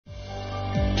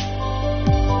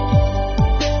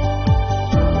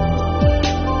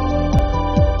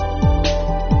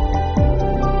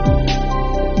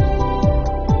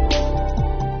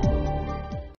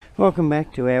Welcome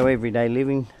back to our everyday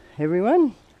living,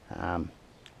 everyone. I'm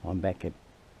back at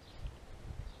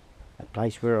a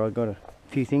place where I got a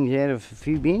few things out of a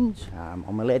few bins.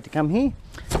 I'm allowed to come here.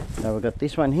 So we've got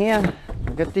this one here,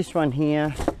 we've got this one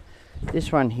here,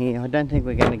 this one here. I don't think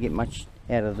we're going to get much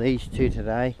out of these two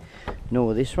today,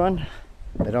 nor this one,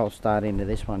 but I'll start into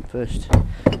this one first.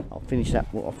 I'll finish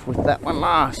up off with that one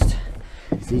last.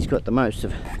 He's got the most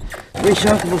of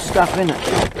recyclable stuff in it.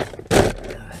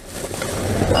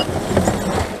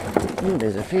 Oh,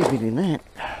 there's a fair bit in that.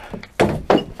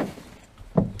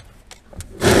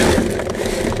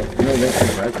 Oh, that's a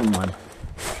broken one.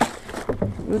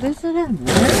 Well, does it have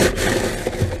worms?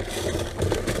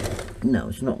 No,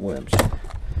 it's not worms.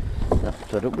 I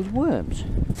thought it was worms.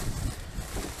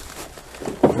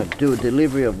 I'm going to do a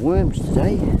delivery of worms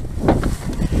today.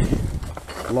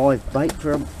 Live bait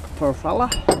for a fella.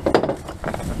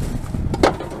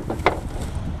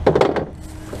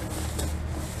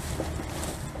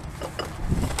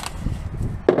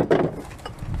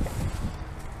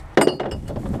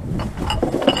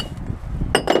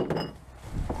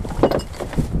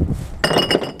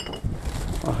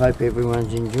 I hope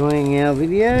everyone's enjoying our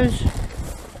videos.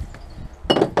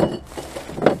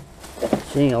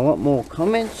 Seeing a lot more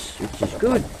comments, which is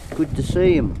good. Good to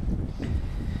see them.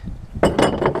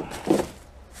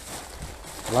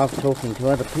 Love talking to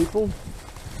other people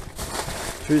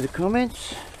through the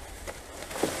comments.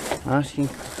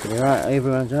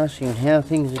 Everyone's asking how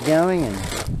things are going, and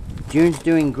June's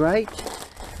doing great.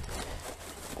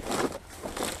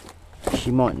 She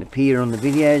mightn't appear on the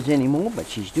videos anymore, but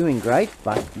she's doing great.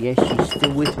 But yes, she's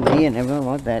still with me and everything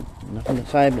like that. Nothing to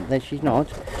say but that she's not.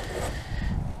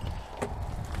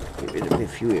 Get rid of a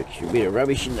few extra bit of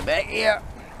rubbish in the back here.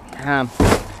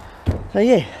 So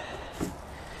yeah,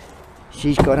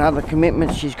 she's got other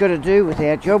commitments she's got to do with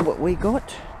our job, what we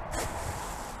got.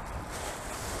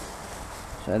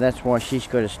 So that's why she's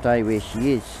got to stay where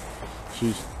she is.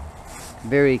 She's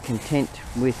very content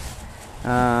with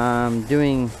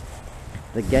doing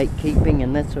the gatekeeping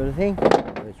and that sort of thing.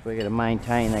 We're going to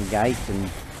maintain a gate and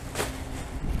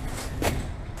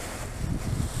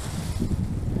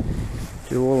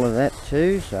do all of that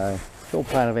too, so it's all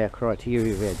part of our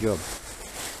criteria of our job.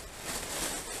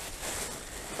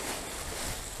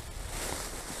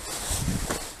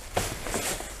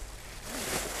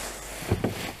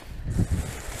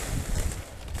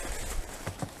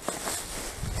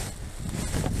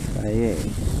 So yeah,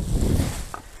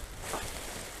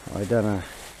 I done a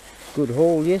good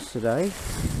haul yesterday.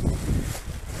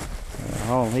 A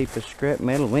whole heap of scrap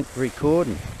metal. Went to record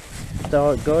and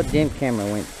the goddamn camera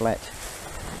went flat,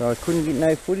 so I couldn't get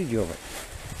no footage of it.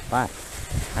 But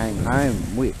came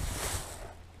home with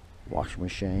washing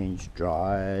machines,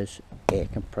 dryers, air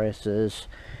compressors,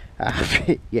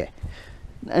 yeah,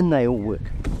 and they all work.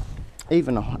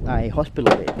 Even a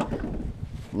hospital bed.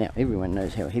 Now everyone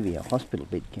knows how heavy a hospital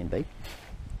bed can be.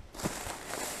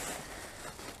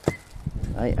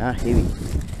 They are heavy.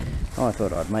 I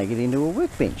thought I'd make it into a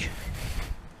workbench.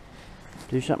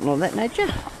 Do something like that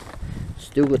nature.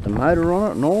 Still got the motor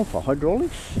on it and all for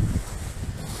hydraulics.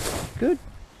 Good.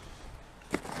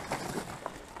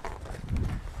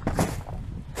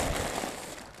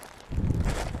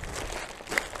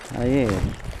 Oh yeah,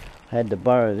 had to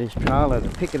borrow this trailer to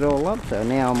pick it all up, so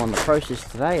now I'm on the process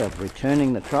today of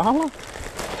returning the trailer.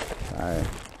 So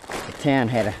the town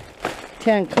had a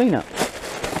town clean-up.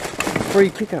 Free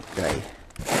pickup day.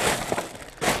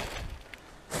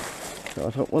 So I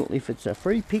thought, well, if it's a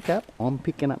free pickup, I'm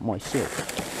picking up myself.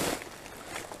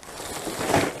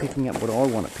 Picking up what I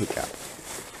want to pick up.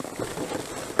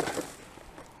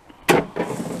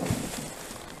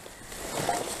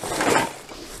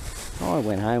 I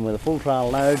went home with a full trail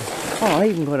load. Oh, I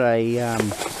even got a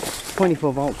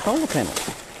 24 volt solar panel.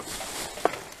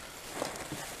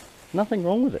 Nothing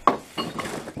wrong with it.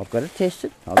 I've got to test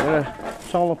it. I've got a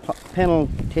solar panel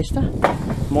tester,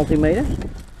 multimeter.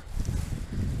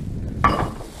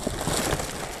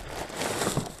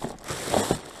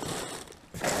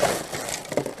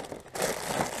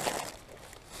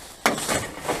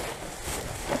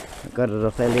 I got it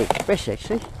off AliExpress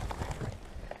actually.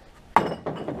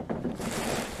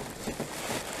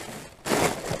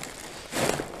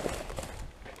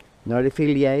 Not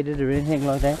affiliated or anything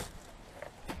like that.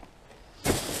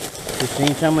 Just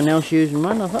seen someone else using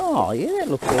one. I thought, oh yeah, that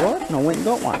looks alright, and I went and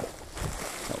got one.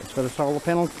 So it's got a solar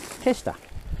panel tester.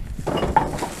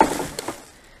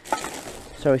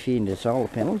 So if you're into solar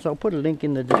panels, I'll put a link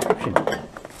in the description.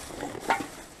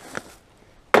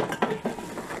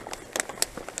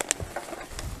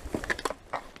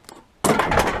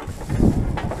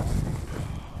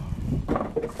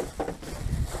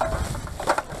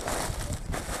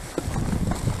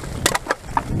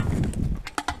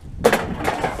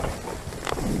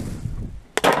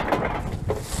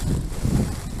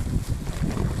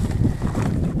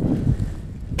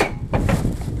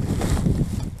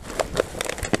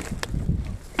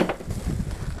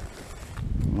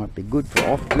 Might be good for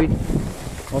off-grid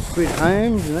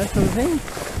homes and that sort of thing.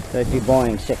 So if you're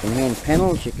buying second-hand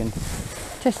panels, you can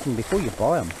test them before you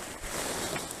buy them.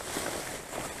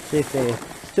 See if they're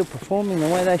still performing the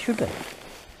way they should be.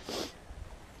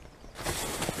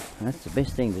 And that's the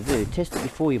best thing to do. Test it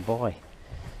before you buy.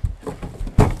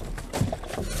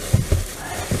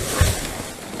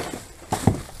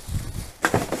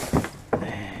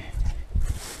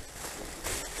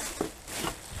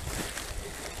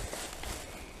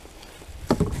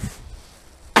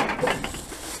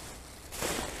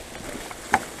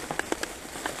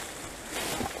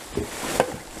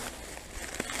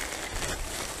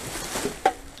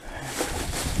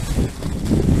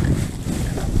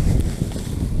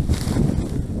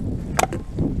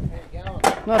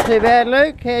 Not too bad,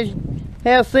 Luke.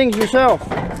 How's things yourself?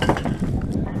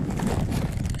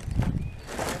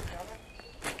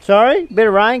 Sorry? Bit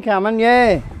of rain coming,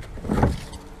 yeah.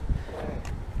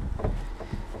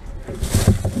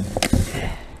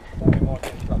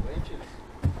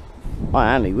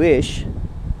 I only wish.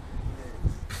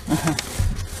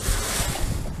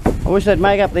 I wish they'd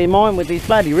make up their mind with this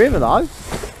bloody river though.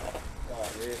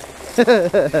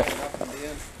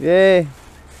 Yeah.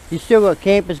 You still got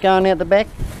campers going out the back,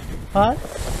 right?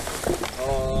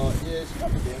 Oh, yeah, it's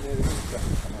coming down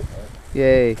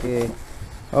there. Yeah.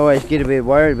 I always get a bit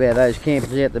worried about those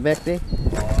campers out the back there.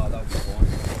 Oh, they'll be fine.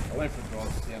 I went for a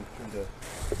drive down through the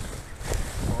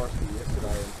forest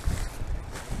yesterday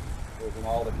and there was an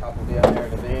older couple down there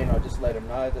in the van. I just let them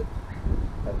know that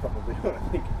they'd probably want to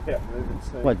think about moving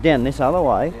soon. What, down this other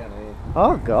way? Down here.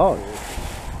 Oh, God.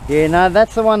 Yeah, no,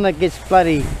 that's the one that gets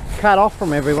bloody cut off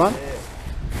from everyone. Yeah.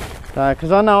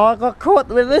 Because I know I got caught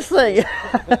with this thing.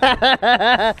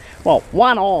 Well,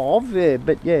 one of, yeah,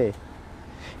 but yeah.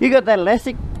 You got that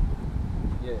elastic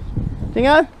Yeah.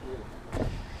 thingo? Yeah.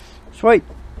 Sweet.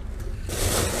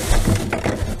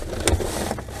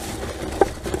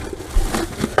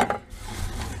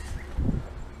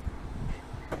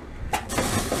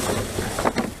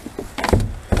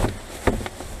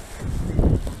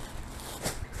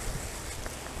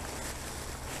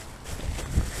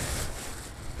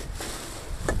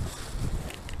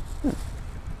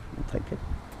 Take it.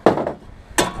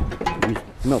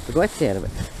 Melt the glass out of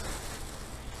it.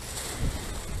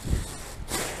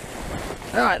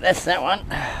 Alright, that's that one.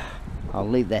 I'll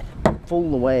leave that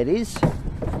full the way it is.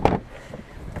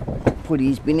 Put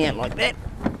his bin out like that.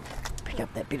 Pick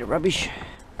up that bit of rubbish.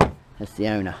 That's the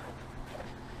owner.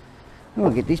 I'll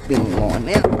get this bin in line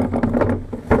now.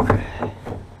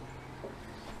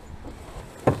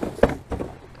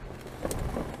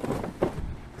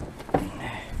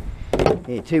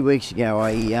 Yeah, 2 weeks ago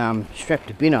I strapped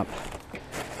a bin up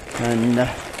and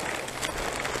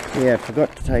yeah, I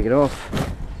forgot to take it off.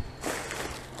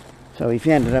 So he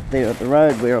found it up there at the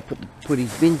road where I put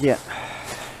his bins out.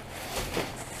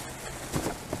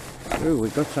 Ooh, we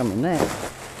got some in that.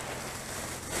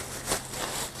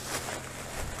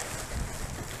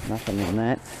 Nothing in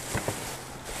that.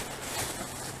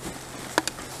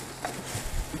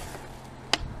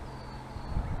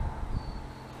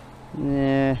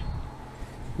 Yeah.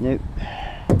 Nope.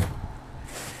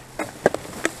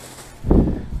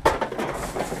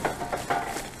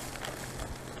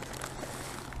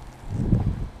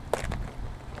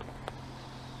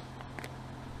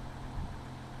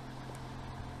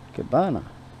 Cabana.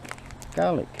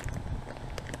 Garlic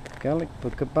for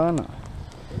cabana.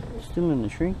 Still in the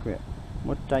shrink wrap.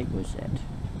 What date was that?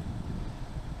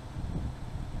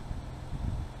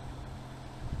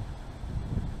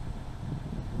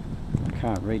 I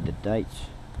can't read the dates.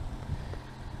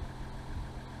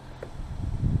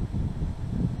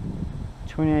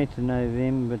 28th of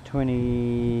November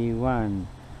 21.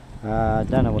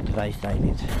 Don't know what today's date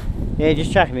is. Yeah,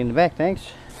 just chuck it in the back,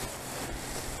 thanks.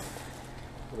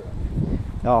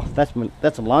 Oh,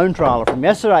 that's a loan trailer from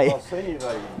yesterday. I've seen you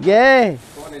though. Yeah.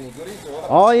 Find any goodies or what?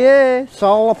 Oh yeah,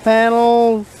 solar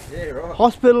panel, Yeah, right.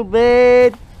 hospital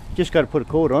bed. Just got to put a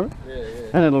cord on it, Yeah.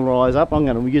 and it'll rise up. I'm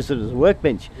going to use it as a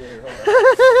workbench. Yeah,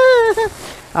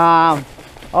 right.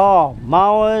 Oh,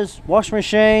 mowers, wash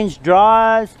machines,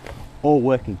 dryers, all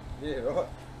working. Yeah, right.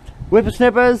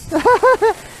 Whippersnippers.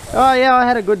 Oh yeah, I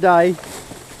had a good day.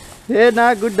 Yeah,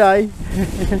 no, good day.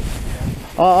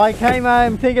 I came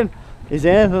home thinking, is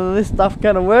anything of this stuff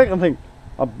going to work? I think,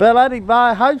 I bloody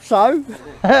hope so.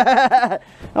 I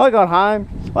got home,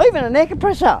 even an air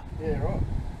compressor. Yeah, right.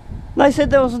 They said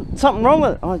there was something wrong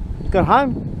with it. I got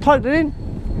home, plugged it in.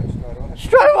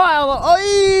 Straight away, I thought,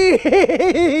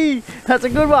 oi, that's a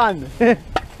good one. Alright,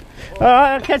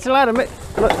 I'll catch you later, mate.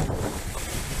 Look.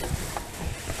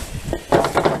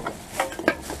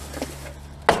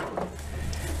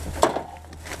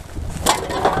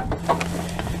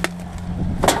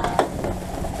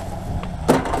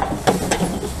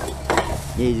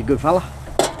 Yeah, he's a good fella.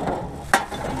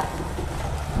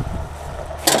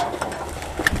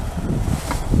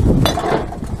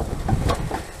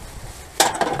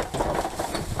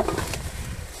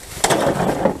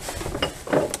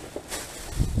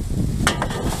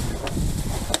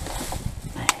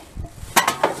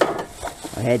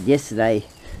 I had yesterday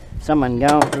someone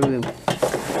going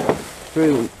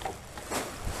through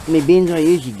my bins I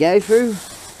usually go through,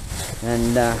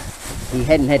 and he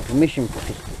hadn't had permission.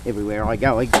 Everywhere I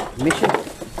go I get permission,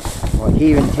 like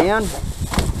here in town,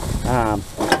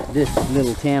 this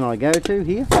little town I go to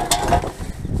here,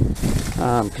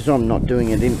 because I'm not doing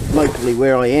it locally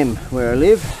where I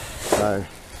live, so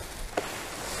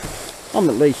I'm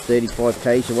at least 35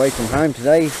 k's away from home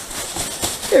today,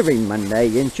 every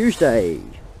Monday and Tuesday.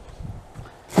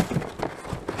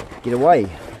 Get away.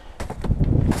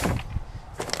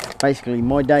 Basically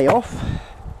my day off.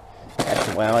 That's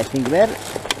the way I think about it.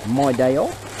 My day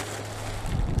off.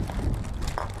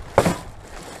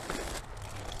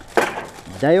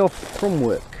 Day off from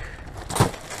work.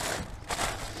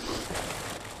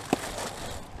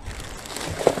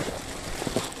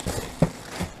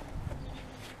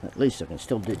 At least I can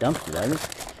still do dumpster diving.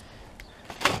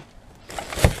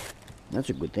 That's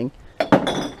a good thing.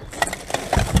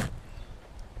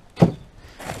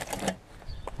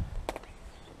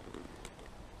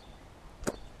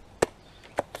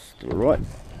 Still right.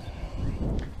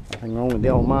 Nothing wrong with the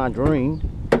old margarine.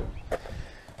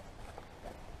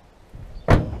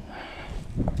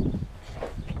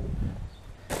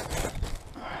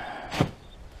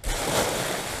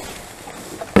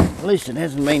 At least it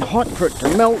hasn't been hot for it to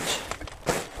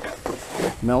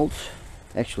melt.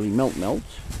 Actually melts.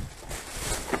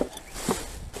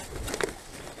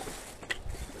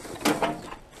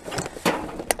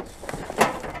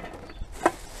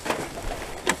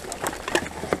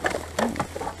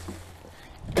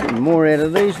 Getting more out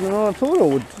of these than I thought I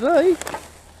would today.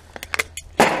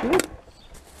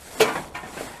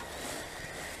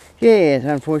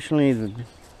 Yeah, unfortunately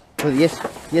for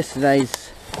yesterday's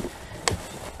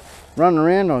run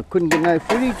around I couldn't get no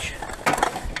footage.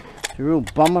 It's a real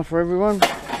bummer for everyone.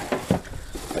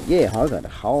 But yeah, I got a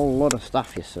whole lot of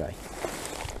stuff yesterday.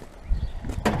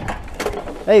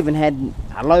 I even had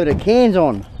a load of cans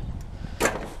on.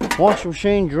 Wash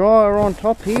machine dryer on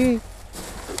top here.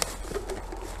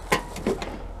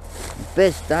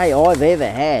 Best day I've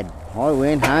ever had. I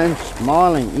went home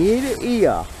smiling ear to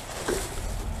ear.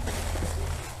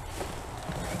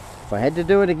 If I had to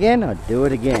do it again, I'd do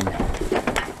it again.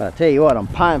 But I tell you what, I'm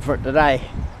paying for it today.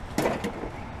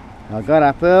 I got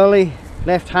up early,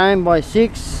 left home by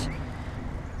 6,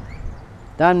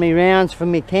 done me rounds for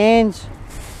me cans.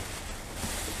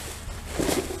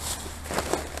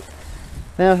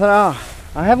 Then I thought,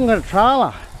 oh, I haven't got a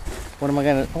trailer. What am I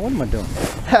doing?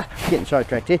 Getting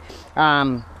sidetracked here.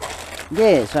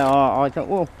 Yeah, so I thought,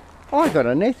 well, I got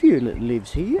a nephew that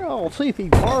lives here. I'll see if he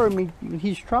can borrow me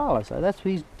his trailer. So that's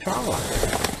his trailer.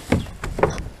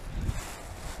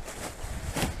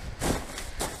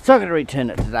 So I'm going to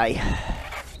return it today.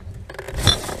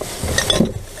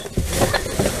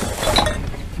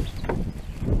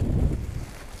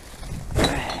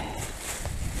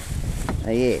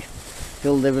 So yeah,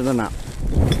 filled everything up.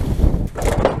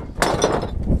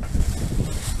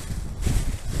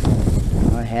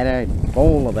 I had a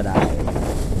ball of a day.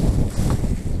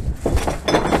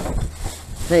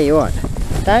 Tell you what,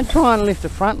 don't try and lift a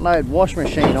front load wash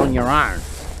machine on your own.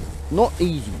 Not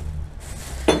easy.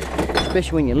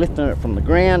 Especially when you're lifting it from the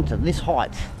ground to this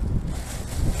height.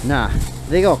 Nah,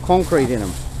 they got concrete in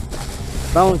them.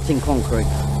 Balancing concrete.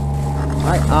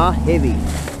 They are heavy.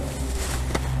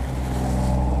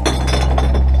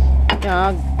 Yeah,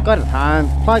 I got it home,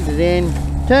 plugged it in,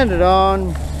 turned it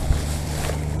on.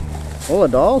 All the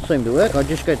dials seem to work. I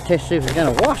just got to test see if it's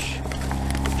going to wash.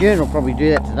 June will probably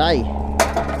do that today.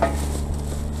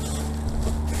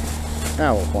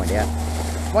 Oh, we'll find out.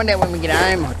 Find out when we get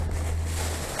home.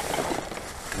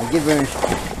 I'll give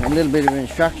her a little bit of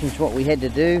instructions what we had to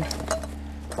do.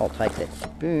 I'll take that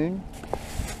spoon.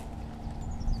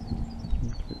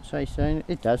 Does it say stainless?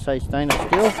 It does say stainless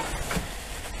steel.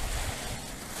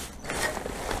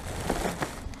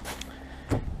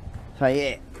 So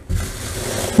yeah,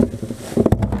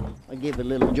 I give her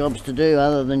little jobs to do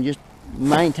other than just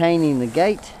maintaining the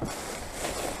gate.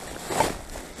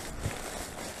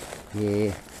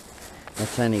 Yeah,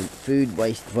 that's only food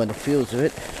waste by the feels of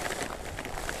it.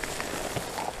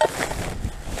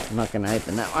 I'm not going to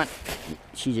open that one.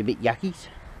 She's a bit yucky.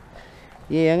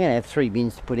 Yeah, I'm going to have 3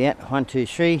 bins to put out. 1, 2,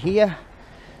 3 here.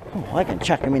 Oh, I can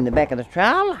chuck them in the back of the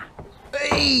trailer.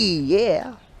 Hey,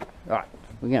 yeah. Right,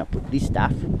 we're going to put this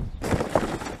stuff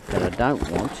that I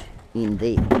don't want in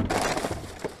there.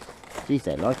 Geez,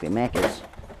 they like their macas.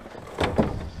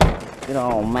 Good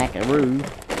old macaroo.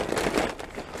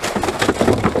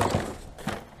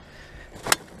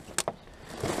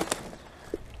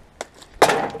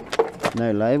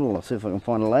 No label. I'll see if I can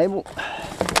find a label.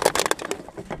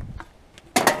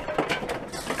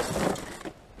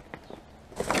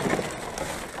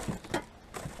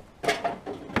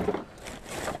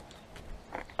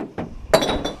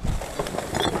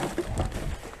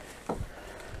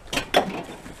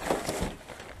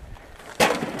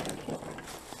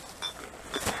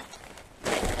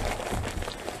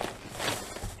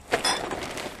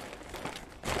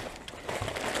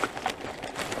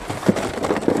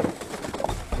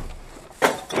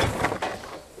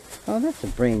 Oh, that's a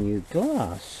brand new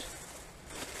glass.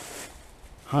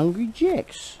 Hungry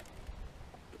Jacks.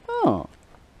 Oh,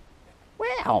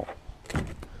 wow.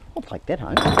 I'll take that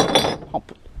home.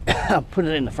 I'll put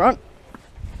it in the front.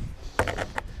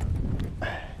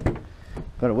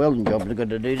 Got a welding job I've got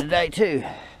to do today too.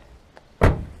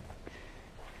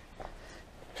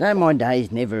 So my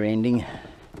day's never ending.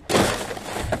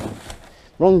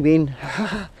 Wrong bin.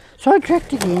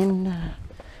 Sidetracked again.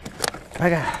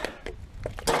 Bugger.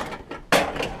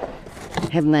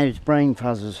 Having those brain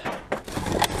fuzzes.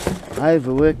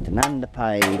 Overworked and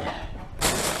underpaid.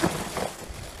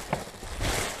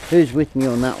 Who's with me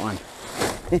on that one?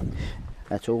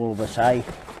 That's all of us, eh?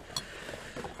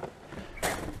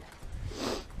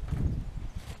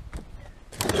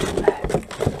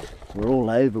 We're all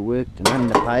overworked and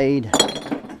underpaid.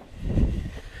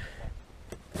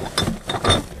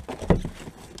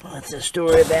 That's the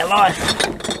story of our life.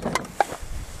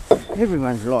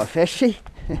 Everyone's life, actually.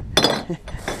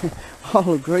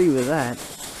 I'll agree with that.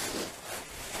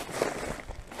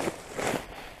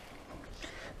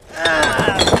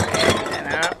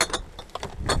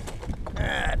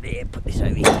 There, put this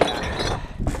over here.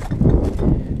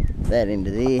 That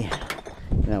into there.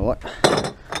 You know what?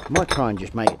 I might try and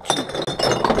just make it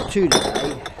two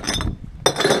today.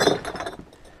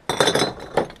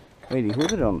 Really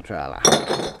hook it on the trailer.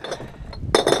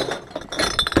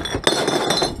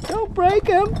 Don't break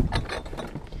them.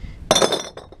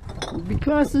 It'd be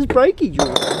classed as breakage, or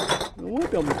I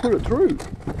won't be able to put it through.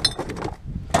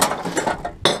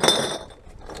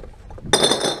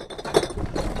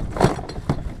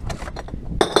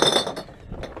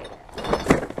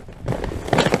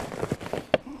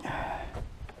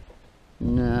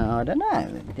 No, I don't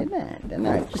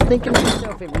know. Just thinking of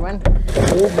myself, everyone.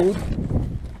 All good.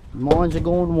 Minds are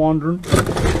going wandering.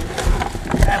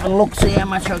 Have a look, see how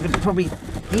much I could probably...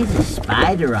 Here's a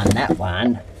spider on that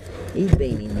one. He's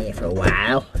been in there for a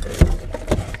while.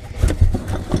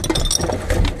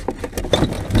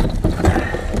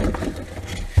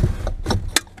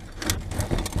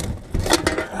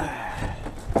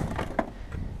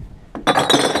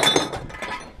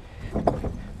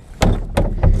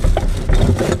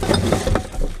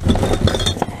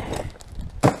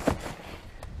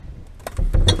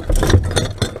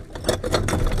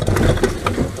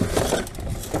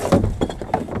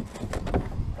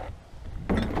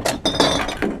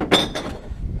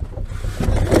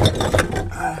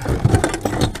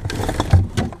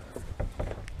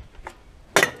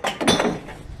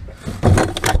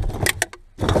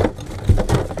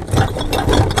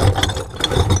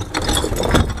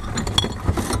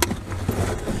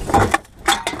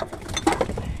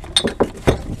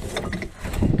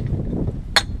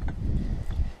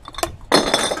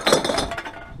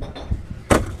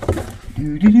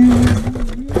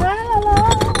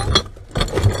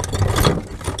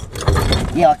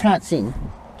 Yeah, I can't sing.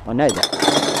 I know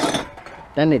that.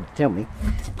 Don't need to tell me.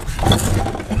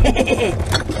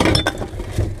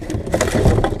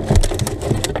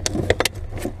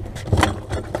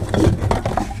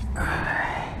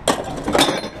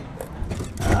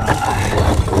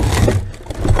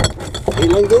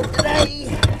 Feeling good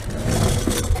today.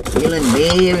 Feeling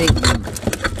very good.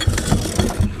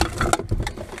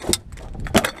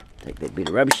 Take that bit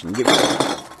of rubbish and give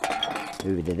it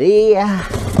over to there.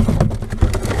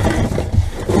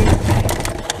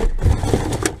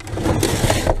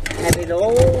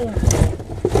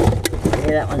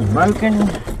 Yeah, that one's broken.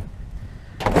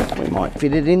 We might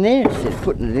fit it in there instead of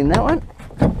putting it in that one.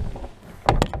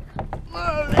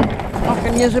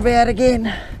 Knocking yours about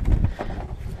again.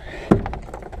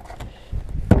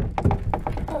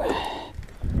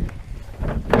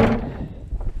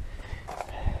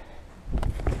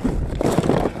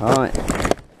 Alright.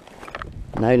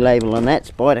 No label on that.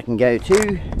 Spider can go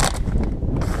too.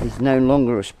 He's no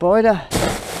longer a spider.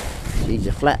 He's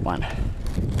a flat one.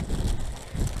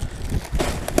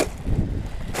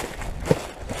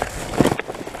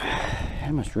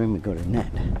 how much room we got in that?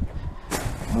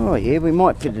 Oh yeah, we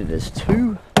might fit it as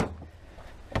 2.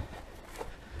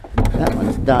 That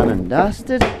one's done and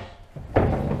dusted.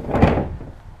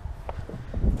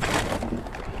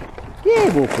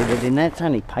 Yeah, we'll put it in that. It's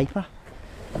only paper.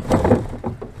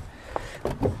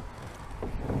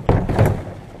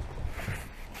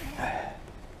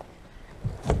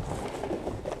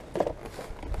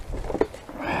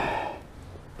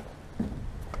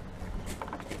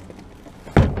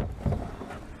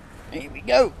 Here we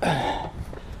go.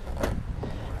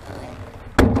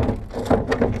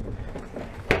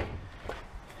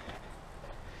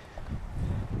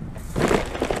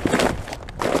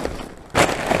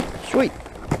 Sweet.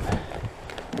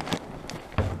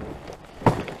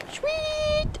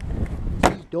 Sweet.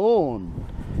 She's done.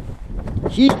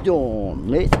 She's done.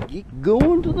 Let's get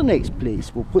going to the next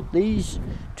place. We'll put these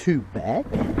 2 back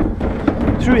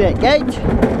through that gate.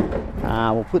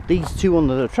 We'll put these 2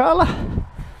 onto the trailer.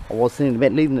 I was thinking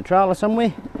about leaving the trailer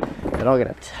somewhere, but I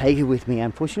gotta take it with me,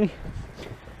 unfortunately.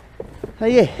 So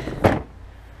yeah,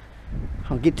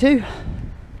 I'll get to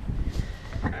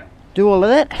do all of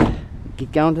that,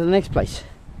 get going to the next place.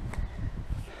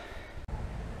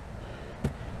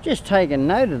 Just taking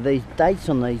note of these dates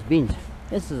on these bins.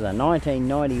 This is a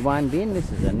 1991 bin, this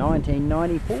is a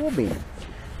 1994 bin.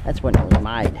 That's when it was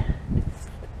made.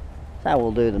 So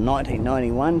we'll do the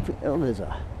 1991, oh, there's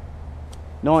a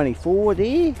 94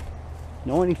 there,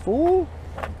 94.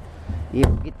 Yeah,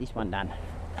 we'll get this one done.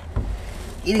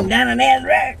 Get him down and out of the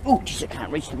road. Oh, jeez, I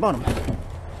can't reach the bottom.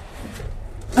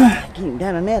 Get him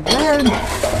down and out of the road.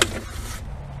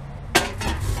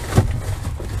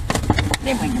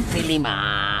 Then we can fill him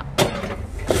up.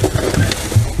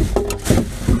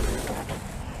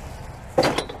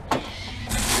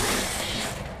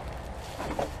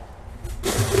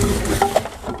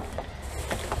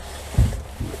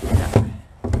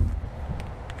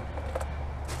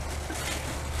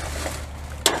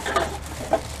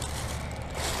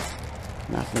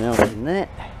 Nothing else in that.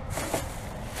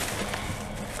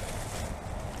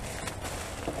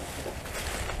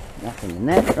 Nothing in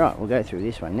that. Right, we'll go through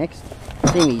this one next.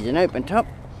 Thingy's an open top.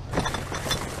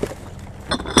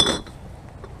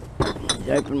 He's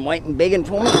open, waiting, begging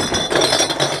for me.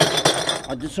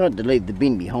 I decided to leave the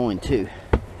bin behind too.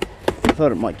 I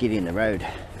thought it might get in the road.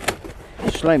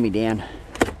 Slow me down.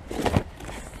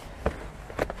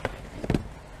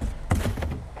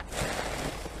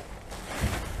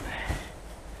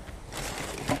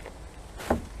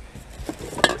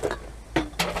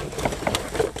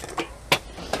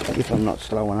 If I'm not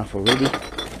slow enough already.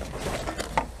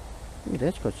 Ooh,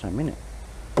 that's got some in it.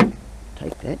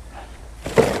 Take that.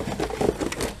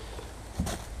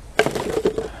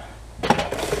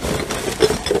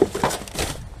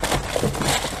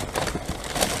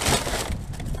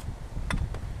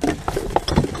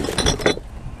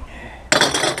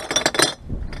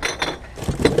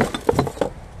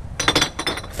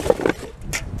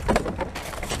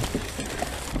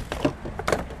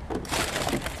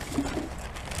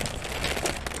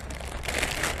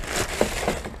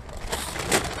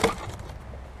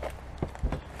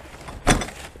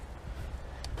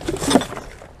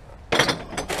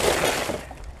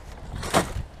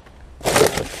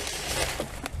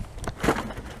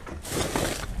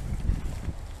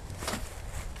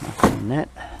 That.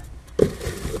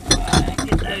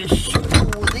 Get those 4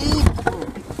 there.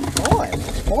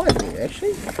 5 there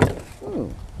actually. Oh,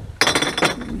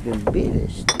 even better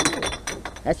still.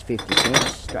 That's 50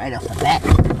 cents straight off the bat.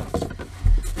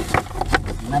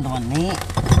 Another one there.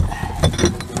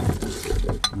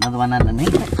 Another one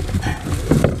underneath it.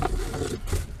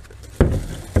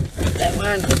 That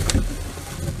one.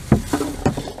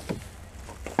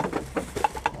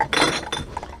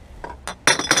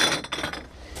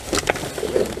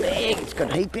 It's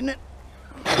got a heap in it.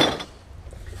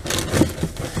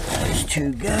 Those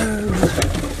 2 go.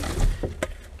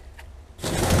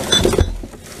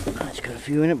 It's got a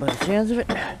few in it by the sounds of it.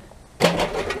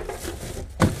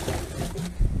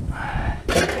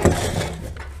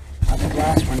 Other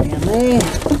glass one down there.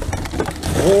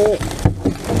 Oh.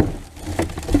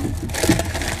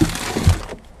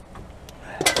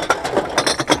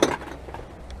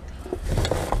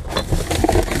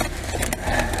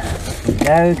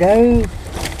 Go, go.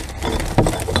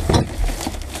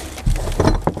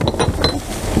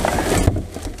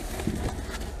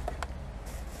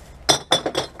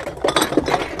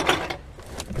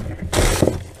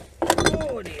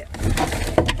 Oh dear.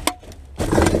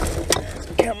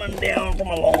 Coming down from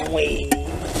a long way.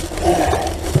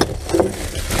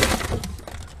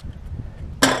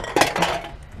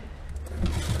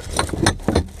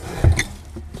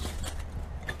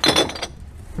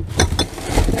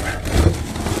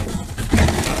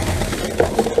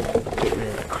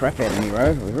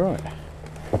 0 was right.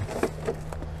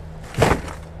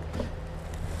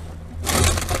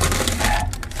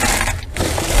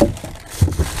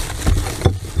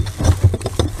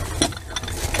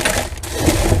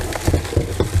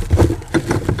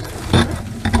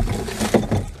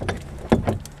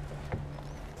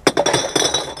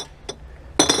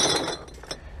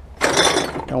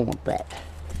 Don't want that.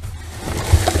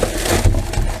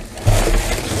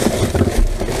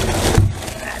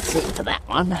 That's it for that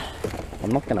one. I'm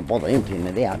not going to bother emptying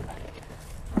it out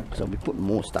because I'll be putting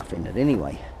more stuff in it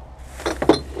anyway.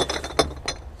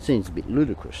 Seems a bit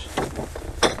ludicrous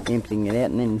emptying it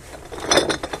out and then,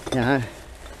 you know,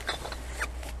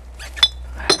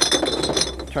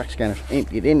 the truck's going to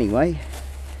empty it anyway.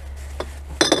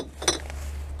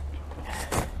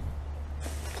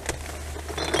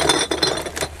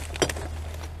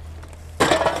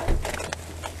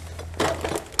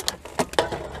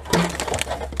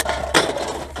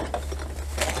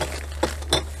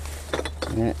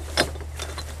 That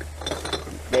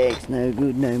bag's no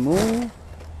good no more.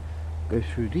 Go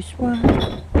through this one.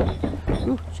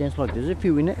 Ooh, sounds like there's a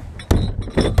few in it.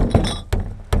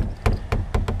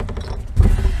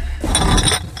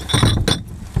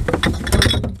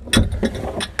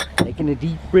 Taking a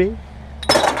deep breath.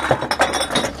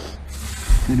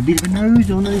 Got a bit of a nose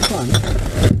on this one.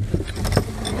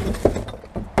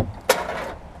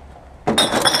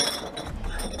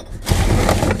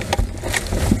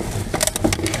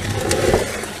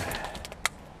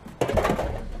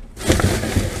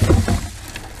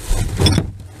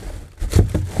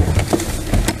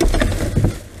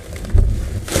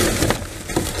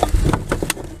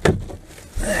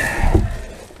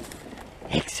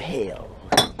 Exhale.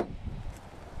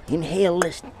 Inhale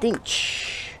the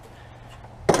stench.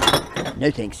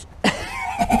 No thanks.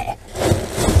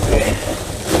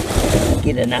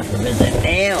 Get enough of it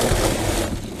now.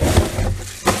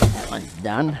 That one's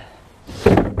done.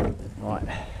 Right.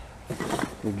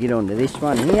 We'll get on to this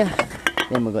one here.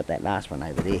 Then we've got that last one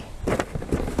over there.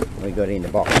 We got in the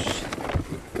box.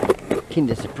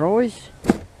 Kinder Surprise.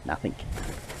 Nothing.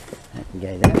 That can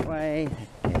go that way.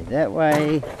 That can go that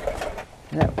way.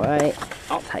 That way.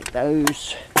 I'll take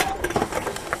those.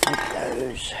 Take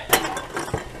those.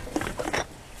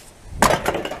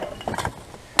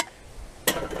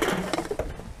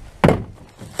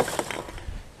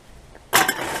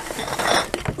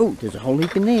 Oh, there's a whole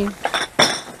heap in there.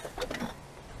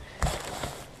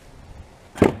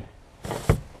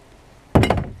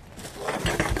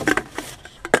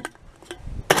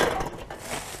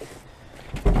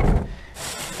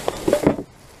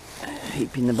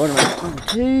 Heap in the bottom of one,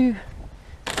 two.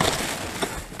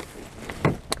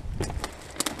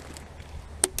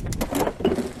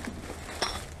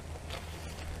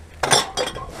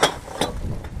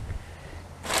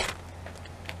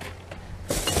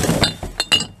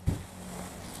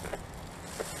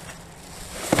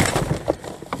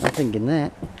 Nothing in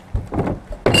that.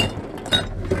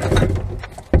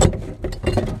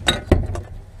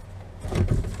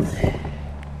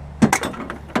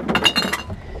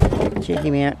 Check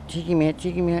him out, check him out,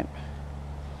 check him out.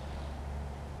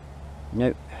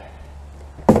 Nope.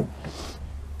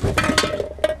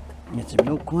 That's a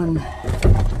milk one.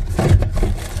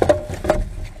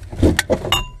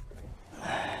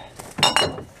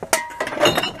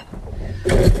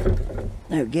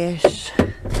 No gas.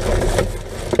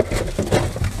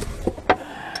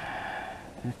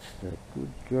 That's a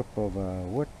good drop of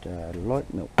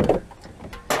light milk.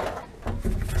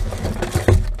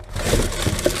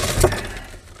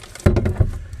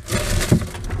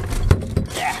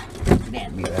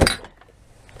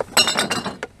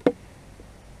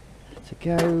 Let's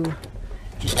go.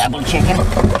 Just double checking.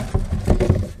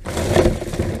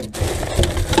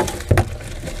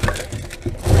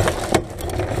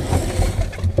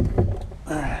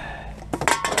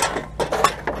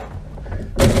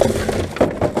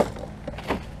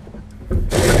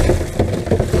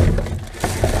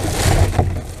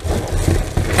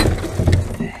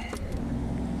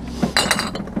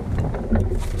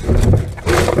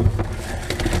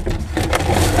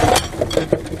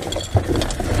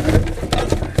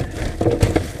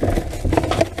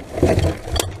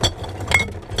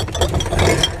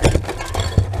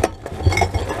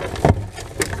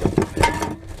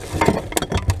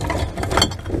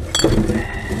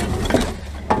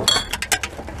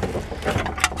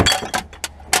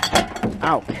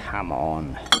 Oh, come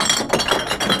on.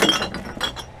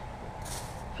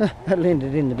 That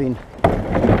landed in the bin.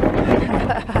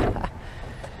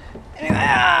 Anyway,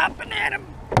 up and at him.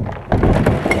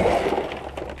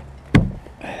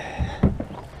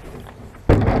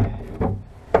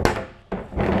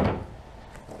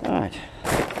 Right.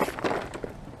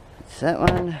 that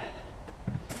one.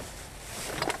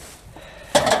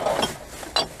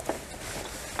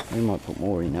 We might put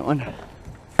more in that one.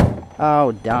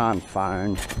 Oh, darn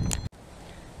phone.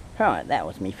 Right, that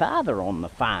was my father on the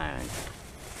phone.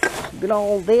 Good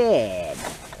old Dad.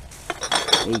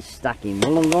 He's stuck in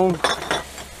Wollongong.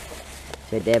 He's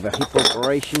had to have a hip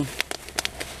operation.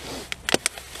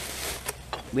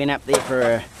 Went up there for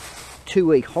a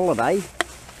 2-week holiday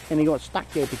and he got stuck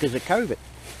there because of COVID.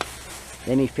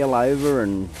 Then he fell over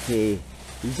and he's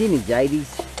in his 80s.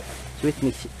 He's with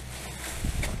me,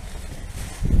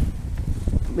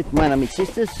 with one of my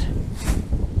sisters.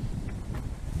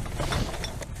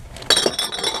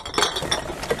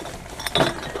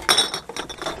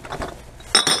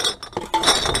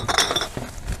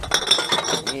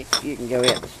 You can go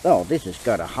out. Oh, this has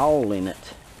got a hole in it.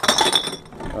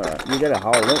 Alright, you got a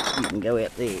hole in it, you can go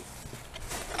out there.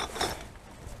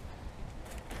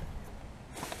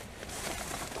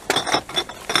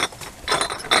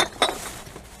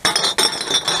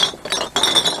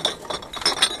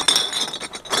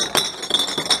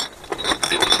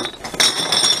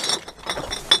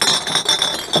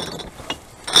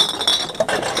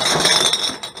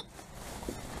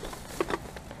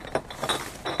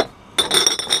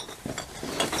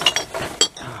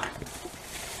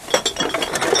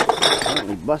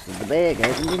 Busted the bag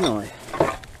open, didn't I?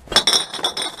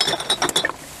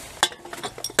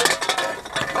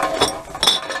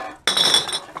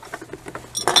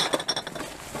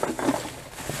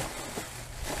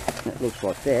 That looks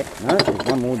like that. No, there's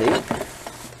one more there.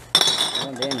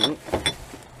 One down here.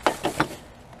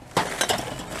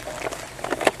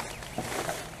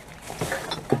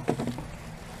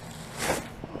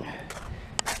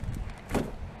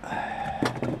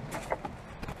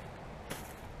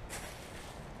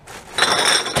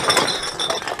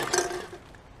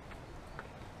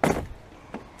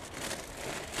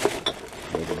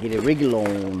 Get a wriggle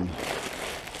on.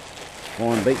 Try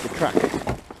and beat the truck.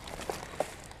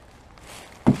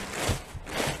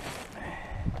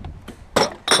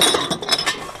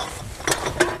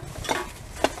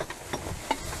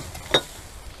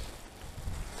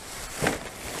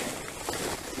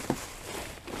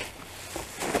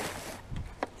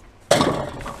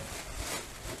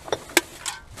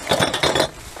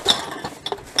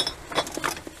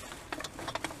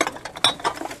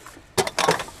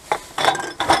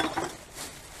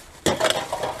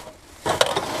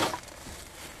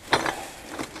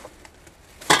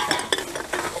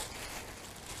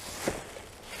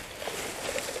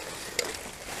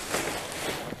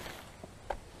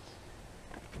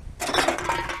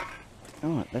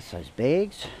 Alright, that's those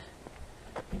bags.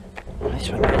 This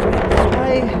one goes back this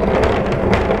way.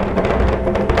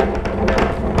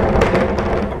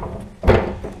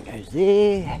 Goes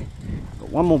there. Got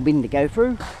one more bin to go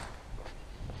through.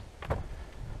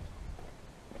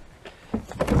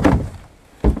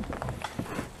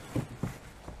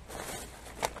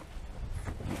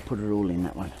 Put it all in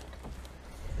that one.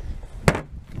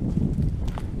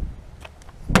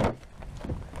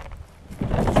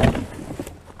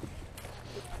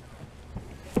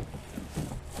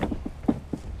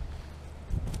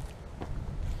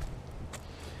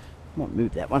 Might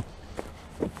move that one.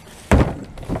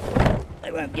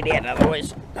 They won't get out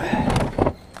otherwise.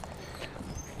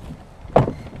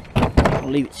 I'll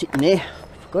leave it sitting there.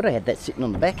 Forgot I had that sitting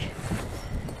on the back.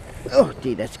 Oh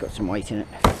dear, that's got some weight in it.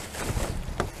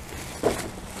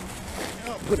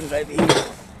 I'll put it over here.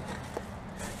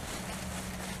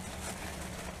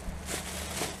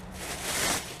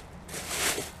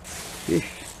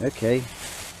 Okay.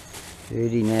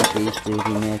 30 nappies, 30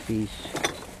 nappies.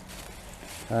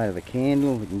 Part of a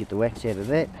candle, we can get the wax out of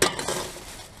that.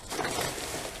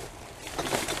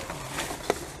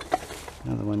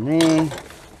 Another one there.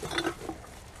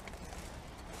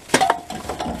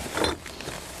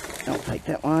 I'll take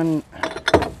that one.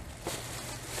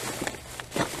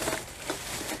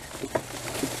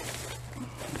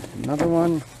 Another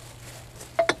one.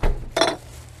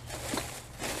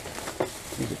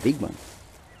 There's a big one.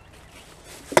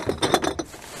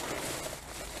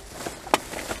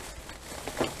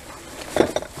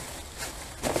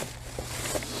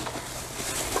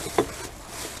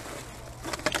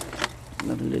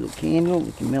 Another little candle,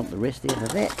 we can melt the rest out of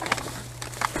that.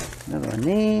 Another one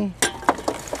there.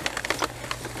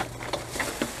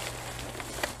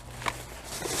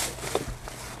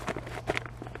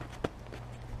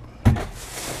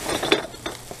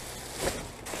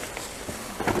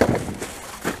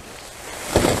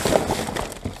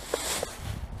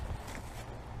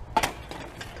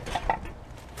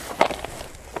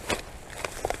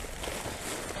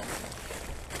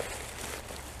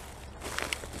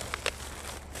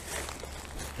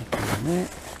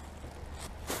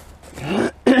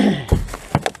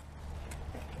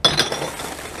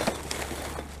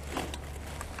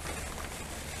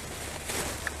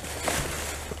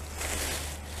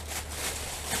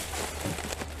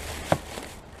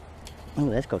 Oh,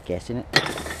 that's got gas in it.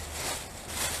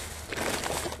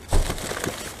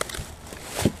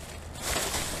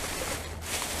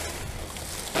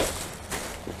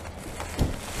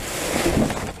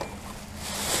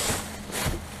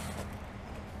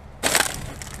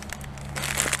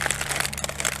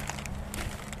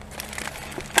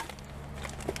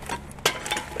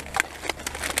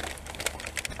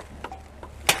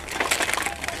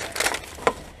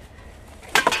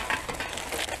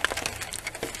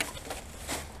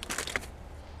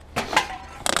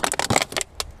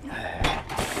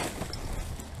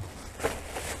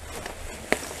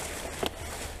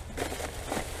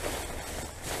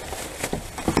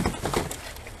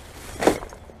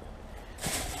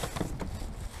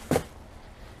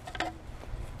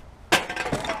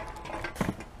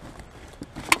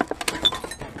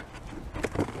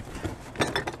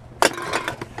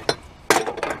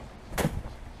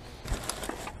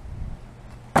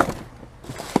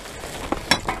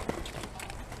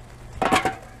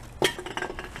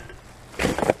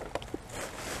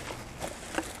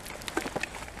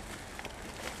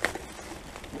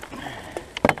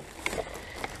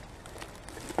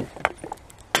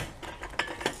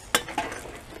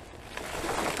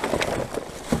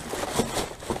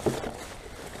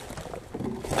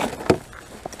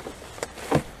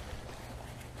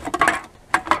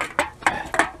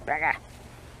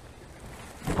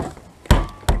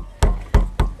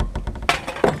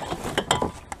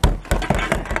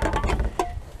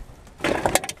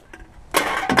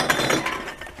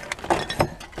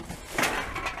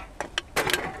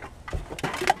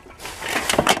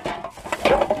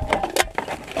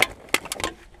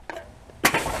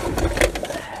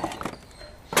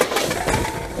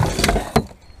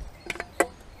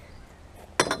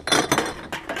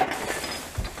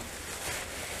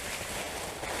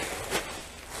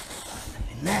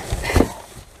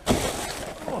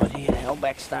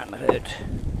 Back's starting to hurt.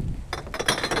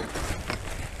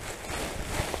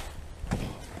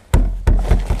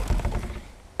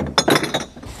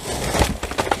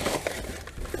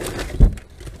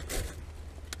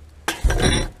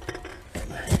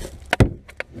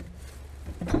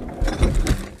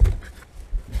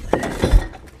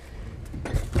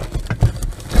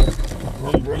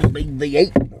 Rum rum big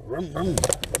V8. Rum rum.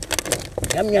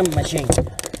 Yum yum machine.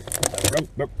 Rum,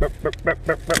 rum, rum, rum, rum,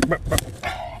 rum, rum, rum.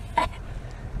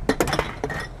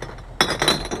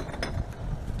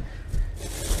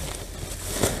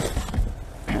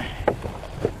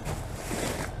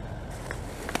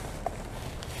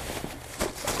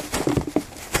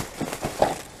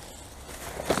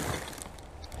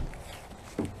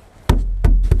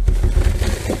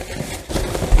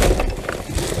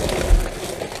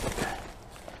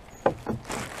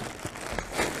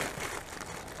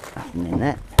 And then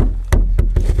that.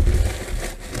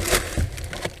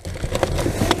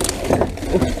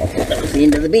 Oh, that was the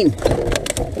end of the bin.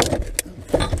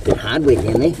 Bit of hardware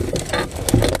down there.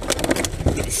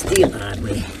 Bit of steel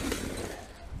hardware.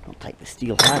 I'll take the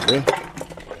steel hardware.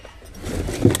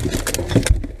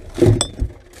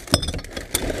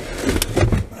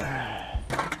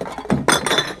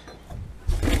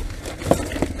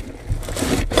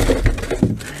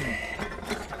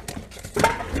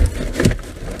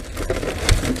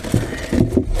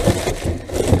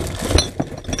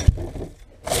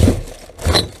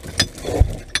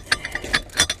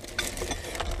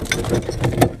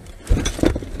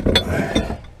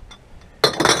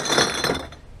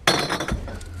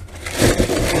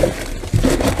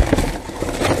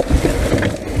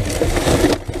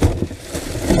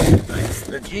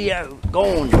 Geo,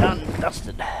 gone, done,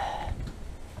 dusted.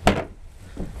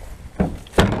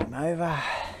 Come over.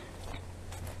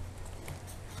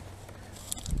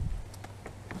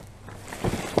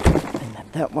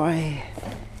 And that way.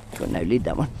 Got no lid,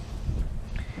 that one.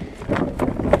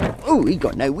 Oh, he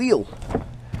got no wheel.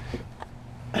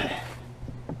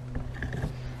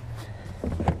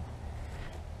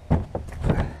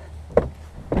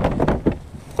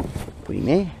 Put him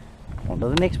there. On to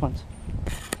the next ones.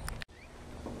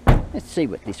 Let's see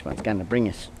what this one's going to bring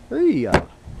us. Ooh,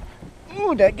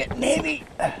 oh, don't get heavy.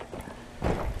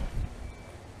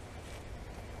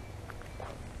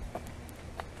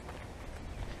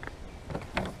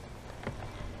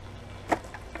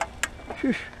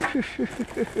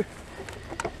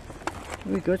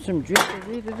 We've got some drifters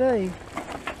here today.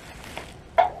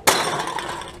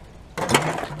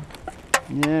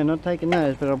 Yeah, not taking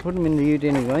those, but I'll put them in the ute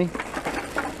anyway.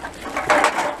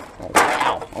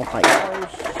 I'll take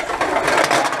those.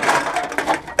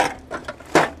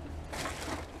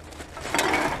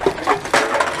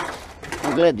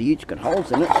 I'm glad the ute's got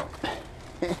holes in it.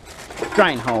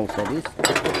 Drain holes, that is.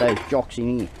 Put those jocks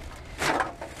in here.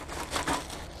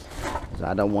 So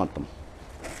I don't want them.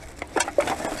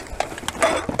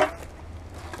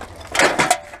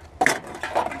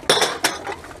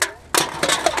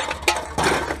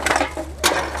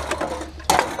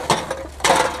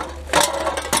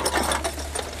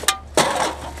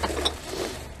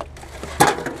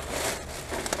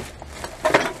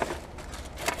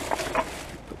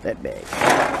 That bag,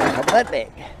 top of that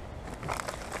bag.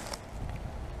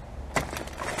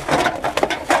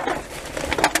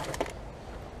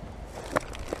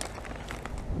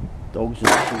 Dogs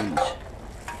and trees.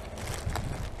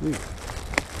 Ooh.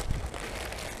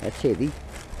 That's heavy.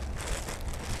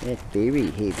 That's very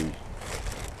heavy.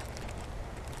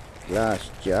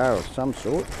 Glass jar of some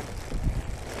sort.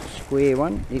 Square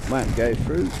one, it won't go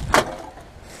through.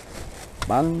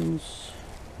 Buns.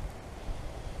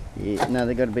 Yeah, no,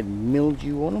 they got a bit of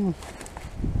mildew on them.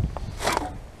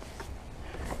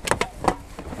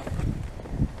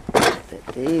 That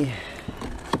there.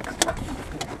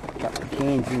 A couple of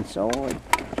cans inside.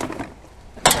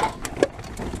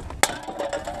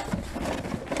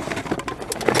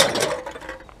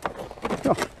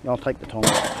 Oh, I'll take the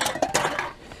tongs.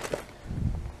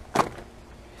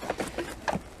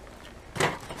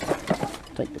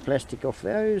 Take the plastic off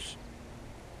those.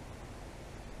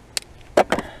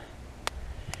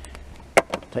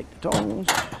 Take the tongs.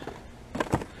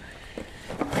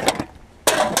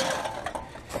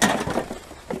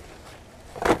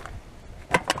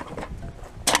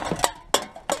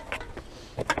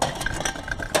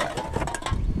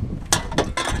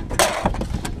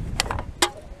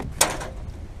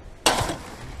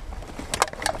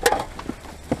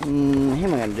 How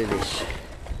am I going to do this?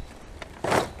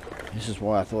 This is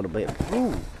why I thought about,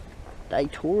 ooh, they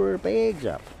tore our bags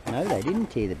up. No, they didn't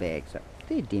tear the bags up.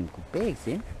 They're damn good bags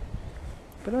then,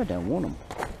 but I don't want them.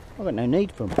 I've got no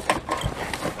need for them.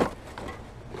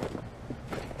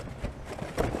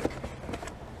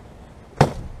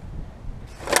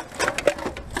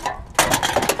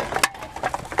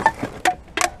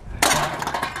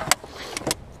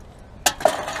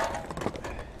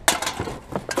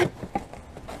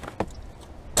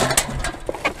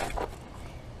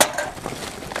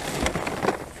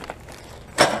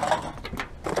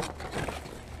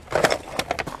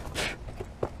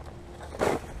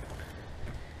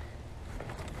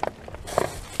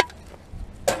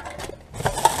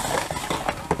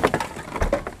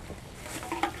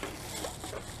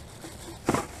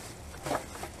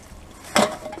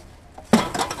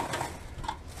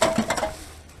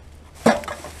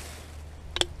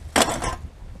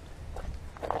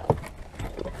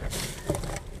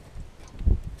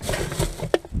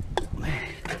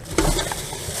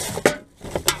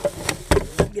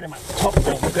 Get them up the top,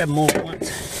 I'll grab them all at once.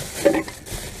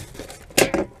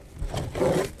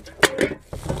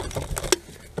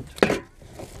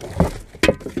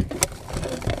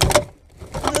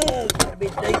 Oh, got a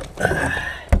bit deep.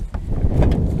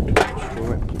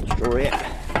 Straw out.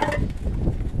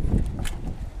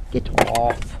 Get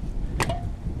off.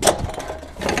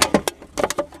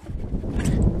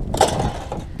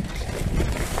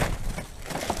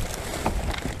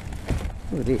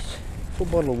 Look at this, full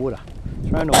bottle of water.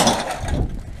 Thrown away.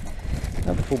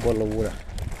 Another full bottle of water.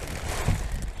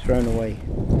 Thrown away.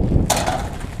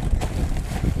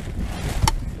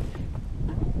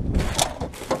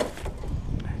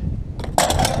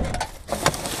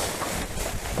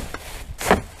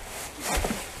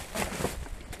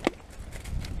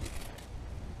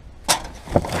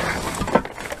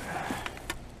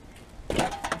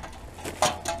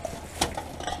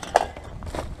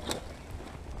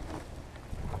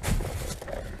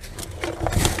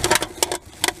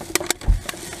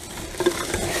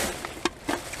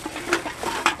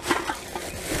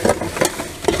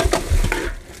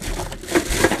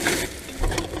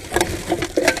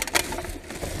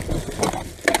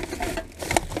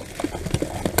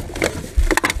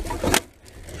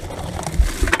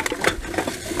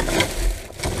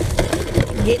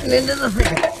 Getting into the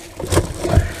thing.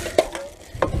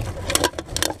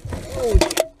 Oh,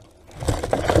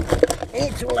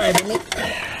 it's all over me.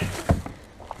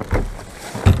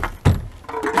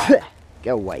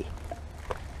 Go away.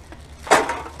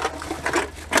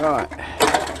 Right.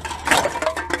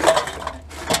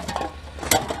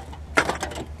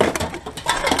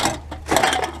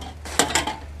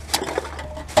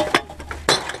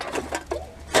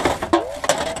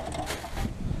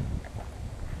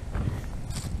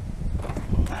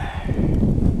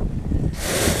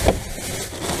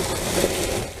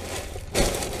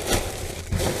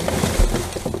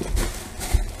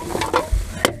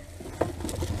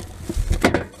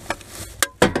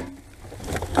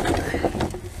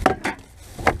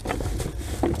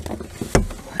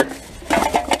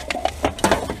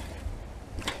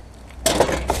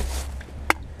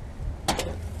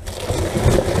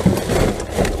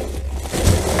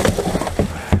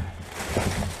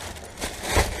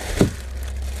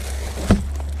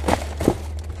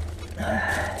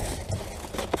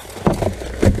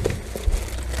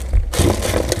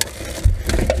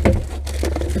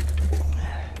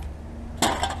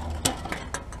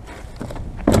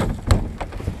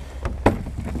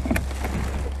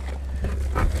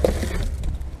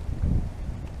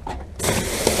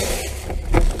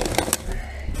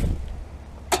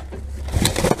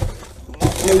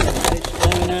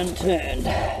 turned.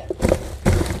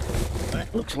 That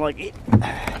looks like it.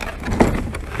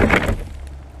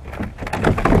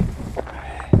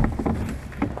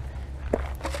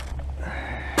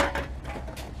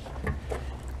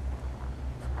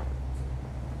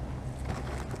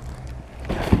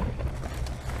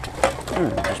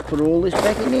 Just put all this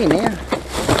back in here now.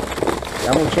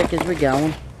 Double check as we're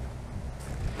going.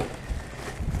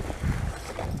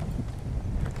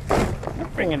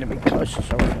 Bring it a bit closer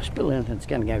so if I spill anything it's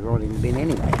going to go right in the bin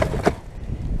anyway.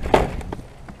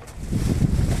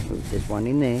 Ooh, there's one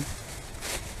in there.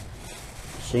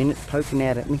 Seen it poking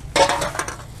out at me.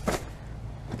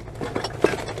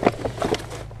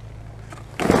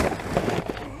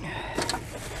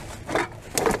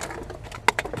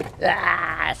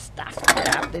 Ah, stuffed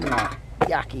it up, didn't I?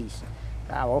 Yuckies.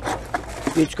 Oh well,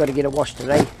 it's got to get a wash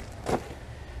today.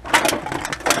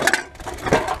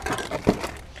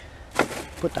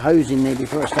 Put the hose in there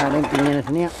before I start emptying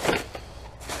anything out.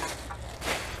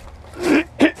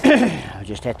 I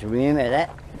just have to remember that.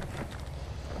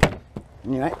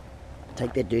 Anyway,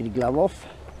 take that dirty glove off.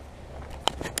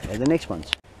 Go the next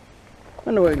ones.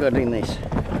 Wonder what I got in this.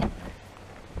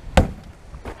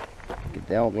 Get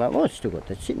the old glove. Oh, I've still got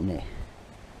that sitting there.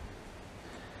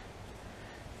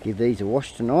 Give these a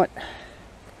wash tonight.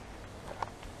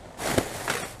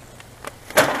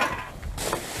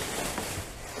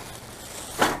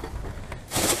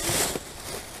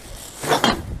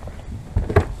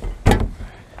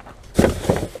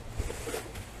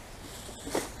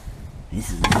 This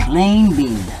is a clean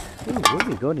bin. Ooh, what have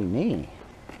we got in there?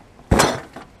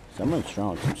 Someone's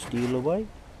throwing some steel away.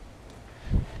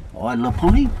 Idler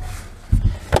pulley.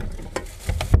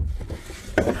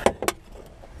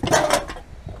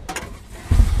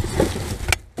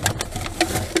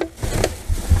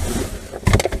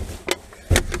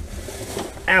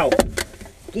 Ow!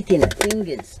 Get in the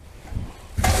fingers.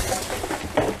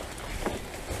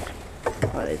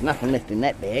 Oh, there's nothing left in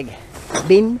that bag.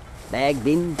 Bin. Bag,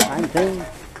 bin, same thing.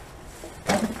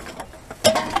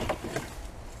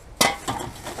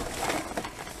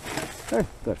 Oh,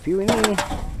 got a few in there.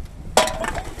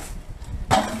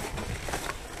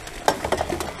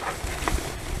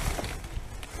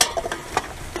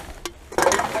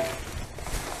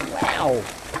 Wow,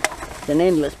 it's an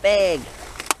endless bag.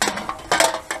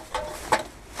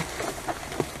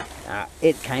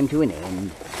 It came to an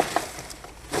end.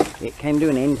 It came to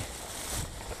an end.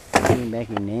 Back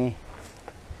in there.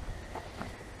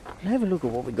 And have a look at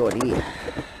what we got here.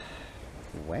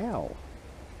 Wow.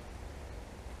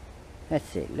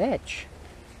 That's that latch.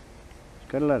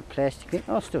 It's got a lot of plastic in it.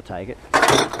 I'll still take it.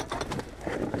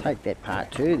 Take that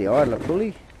part too, the idler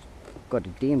pulley. Got a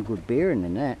damn good bearing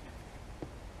in that.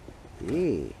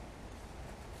 Yeah.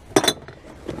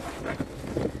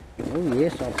 Oh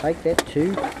yes, I'll take that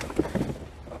too.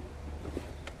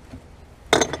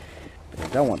 But I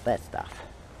don't want that stuff.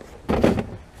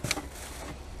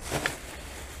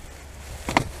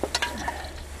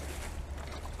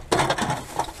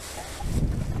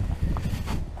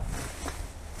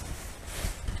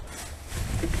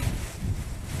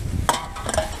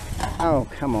 Oh,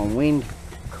 come on, wind.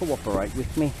 Cooperate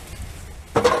with me.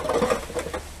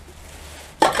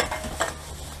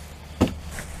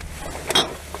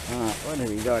 Alright, what have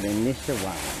we got in this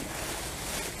one?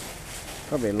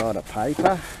 Probably a lot of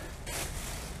paper.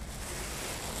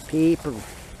 Paper.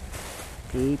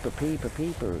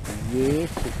 Paper. Yes,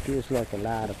 it feels like a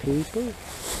lot of paper.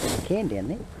 There's a can down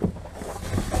there.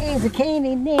 There's a can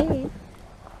in there.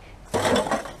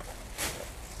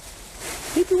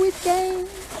 People with games.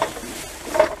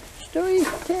 Stories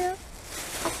to tell.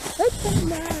 Open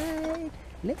wide.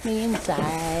 Let me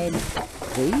inside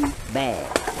the bag.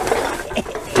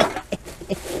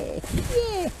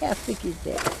 Yeah, how thick is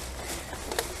that?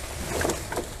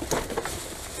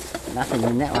 Nothing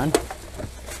in that one.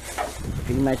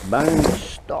 Pretty much bone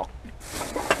stock.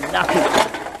 Nothing.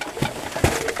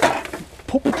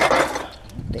 Poop.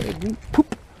 There we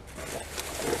poop.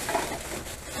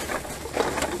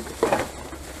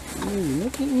 You're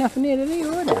not getting nothing out of there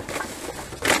either.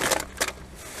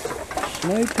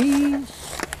 Snow peas.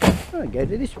 I'll go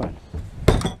to this one.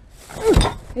 Ooh,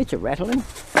 it's a rattling.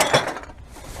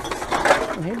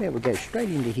 Well, how about we go straight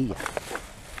into here?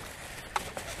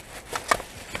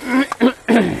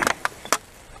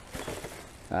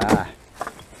 Ah,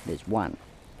 there's one.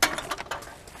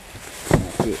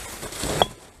 That's it.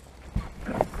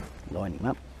 Line him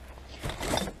up.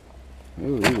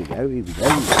 Oh, here we go, here we go.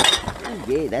 Oh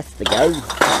yeah, that's the go.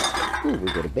 Oh,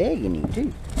 we've got a bag in here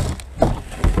too.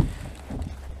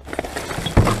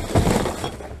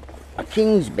 A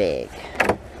king's bag.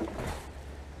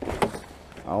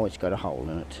 Oh, it's got a hole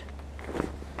in it.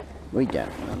 We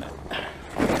don't want it.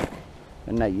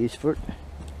 Got no use for it.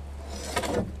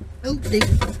 Oh, dear.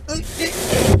 Oh, dear.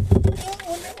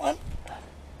 Oh, that one.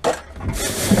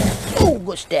 Oh,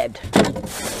 got stabbed.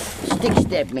 Stick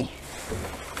stabbed me.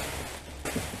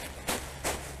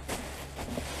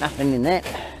 Nothing in that.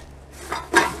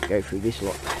 Go through this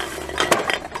lot.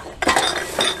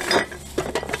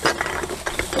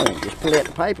 Oh, just pull out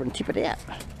the paper and tip it out.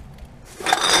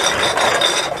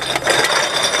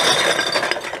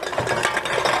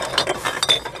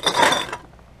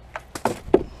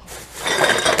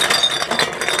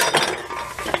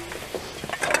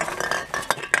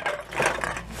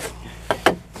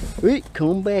 Hey,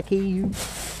 come back here, you.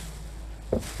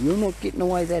 You're not getting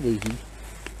away that easy.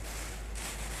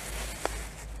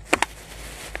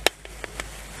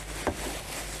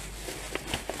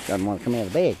 Doesn't want to come out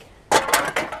of the bag.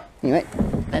 Anyway,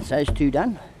 that's those two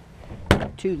done.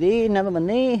 Two there, another one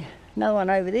there, another one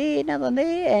over there, another one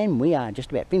there, and we are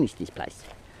just about finished this place.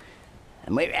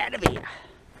 And we're out of here.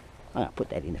 I'll put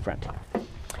that in the front.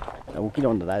 So we'll get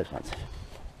on to those ones.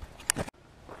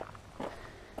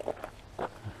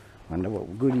 Wonder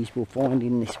what goodies we'll find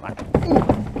in this one.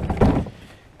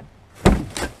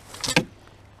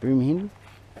 Broom handle.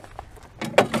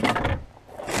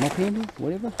 Mop handle,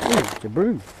 whatever. Oh, it's a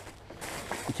broom.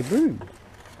 It's a broom.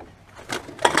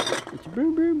 It's a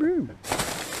broom, broom, broom.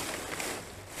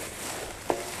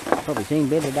 Probably seen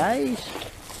better days.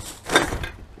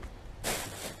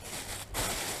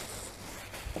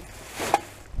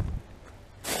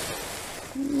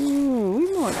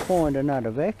 We might find another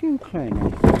vacuum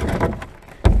cleaner.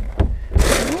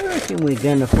 I reckon we're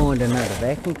going to find another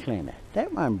vacuum cleaner.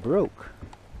 That one broke.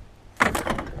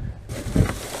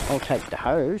 I'll take the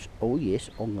hose. Oh yes,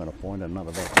 I'm going to find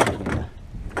another vacuum cleaner.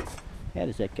 How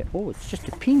does that go? Oh, it's just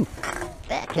a pin.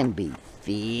 That can be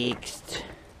fixed.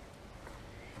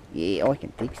 Yeah, I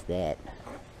can fix that.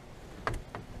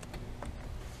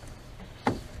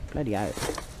 Bloody hell.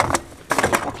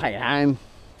 I'll take it home.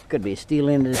 Got to be a steel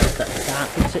end of this, can't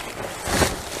fix it.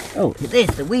 Oh, there's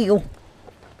the wheel.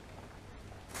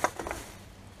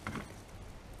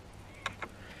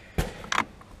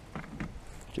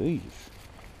 Jeez.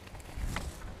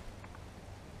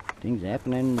 Things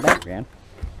happening in the background.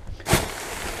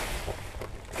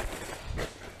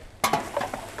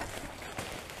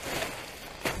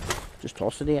 Just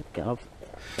toss it out, Gov.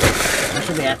 Toss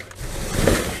it out.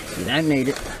 You don't need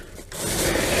it.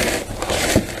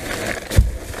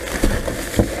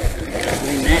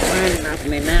 Nothing in that one,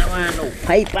 nothing in that one. Oh,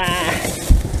 paper.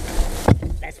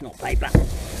 That's not paper.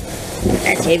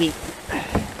 That's heavy.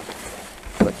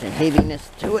 Put some heaviness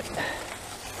to it.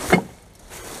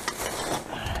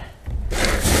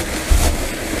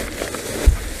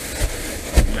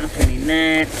 Nothing in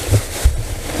that.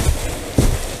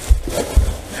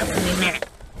 Nothing in that.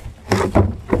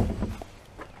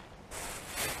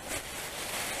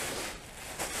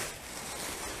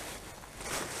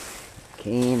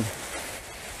 Can.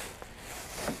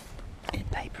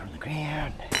 And paper on the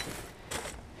ground.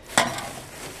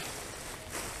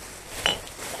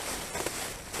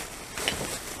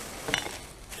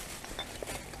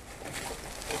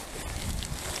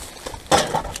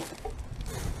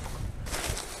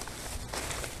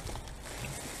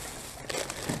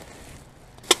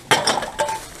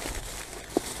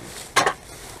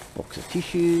 Box of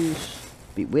tissues,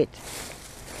 a bit wet.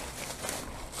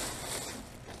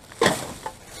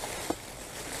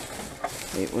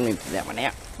 Yeah, we'll empty that one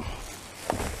out.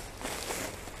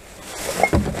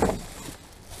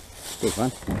 This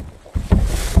one.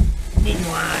 This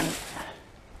one.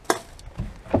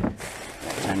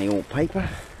 That's only all paper.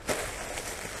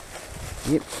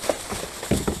 Yep.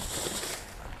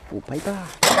 All paper.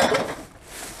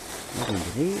 Nothing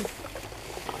to there.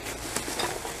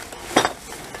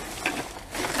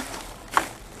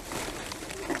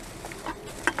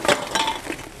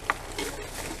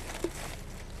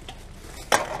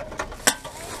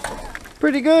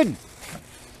 Pretty good.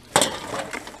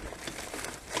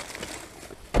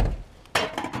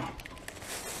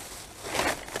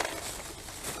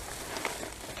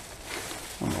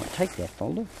 I might take that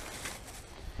folder.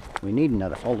 We need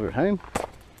another folder at home.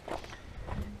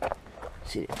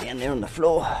 Sit it down there on the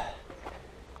floor.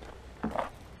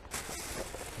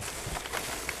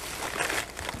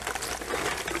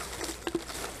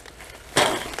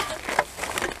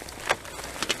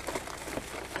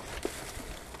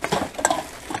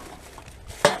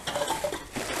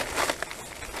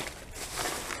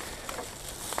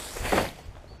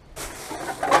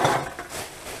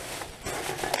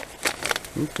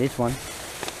 Oops, this one.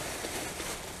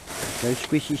 Go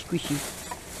squishy, squishy.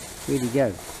 Where'd he go?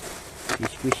 He's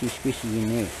squishy, squishy in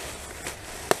there.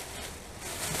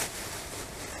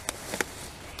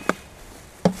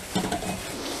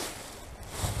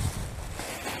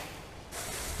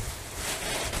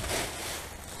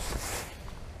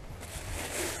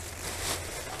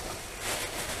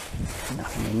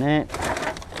 that.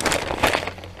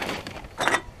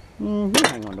 We'll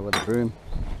hang on to it with a broom.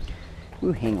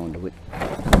 We'll hang on to it.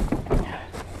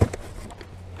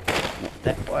 Not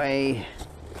that way.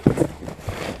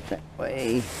 That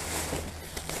way.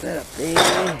 That up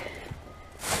there.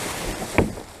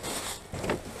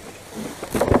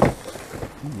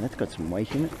 That's got some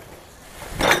weight in it.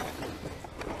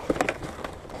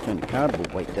 It's only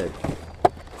cardboard weight though.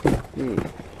 Yeah.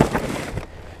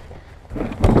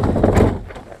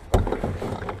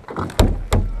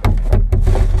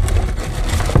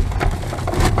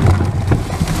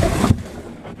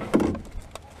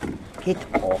 Get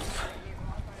off.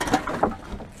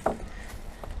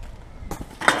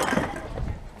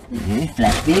 Yeah,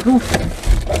 flat vehicle.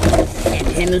 And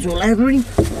handles all over him.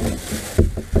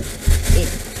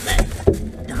 It's that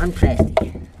darn plastic.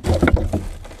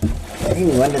 Any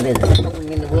wonder there's a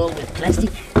problem in the world with plastic.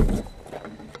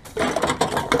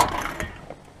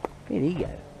 Where'd he go?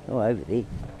 Oh, over there.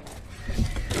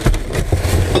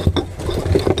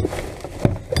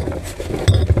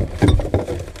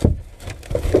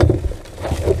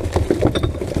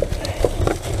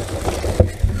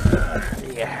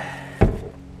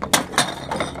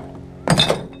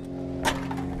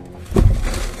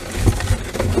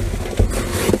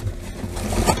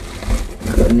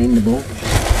 And then the bolts.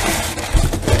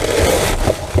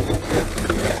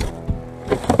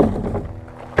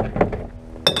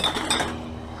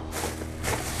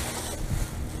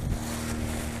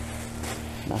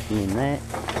 Nothing in that.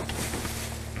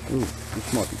 Ooh,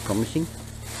 this might be promising.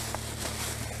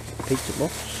 Pizza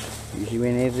box. Usually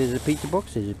whenever there's a pizza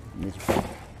box, there's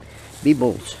big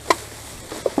balls.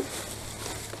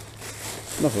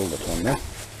 Not all the time though.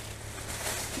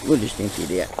 We'll just empty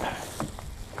it out.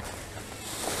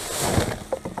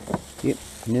 Yep,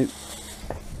 no.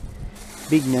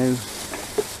 Big no. I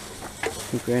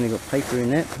think we only got paper in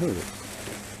that. Oh,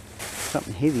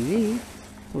 something heavy there.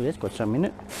 Oh, that's got some in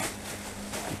it.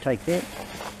 We'll take that.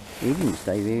 He didn't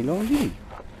stay very long, did he?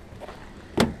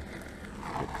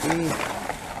 Put there.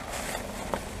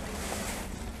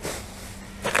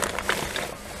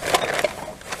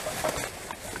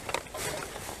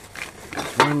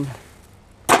 This one.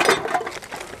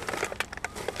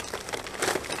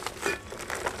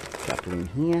 Couple in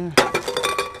here.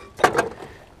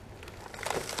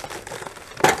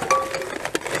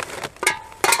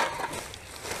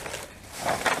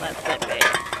 That's that bag.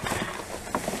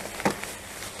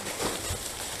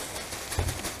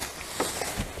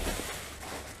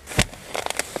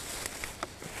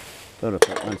 Thought I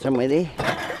put one somewhere there.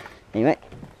 Anyway,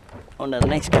 on to the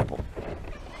next couple.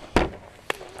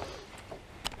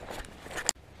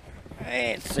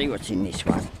 Let's see what's in this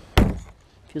one.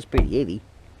 Feels pretty heavy.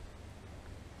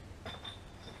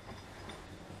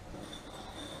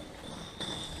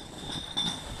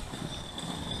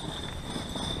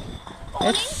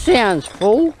 That sounds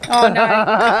full. Oh no.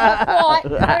 What? I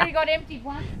already got emptied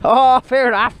one. Oh, fair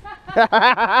enough.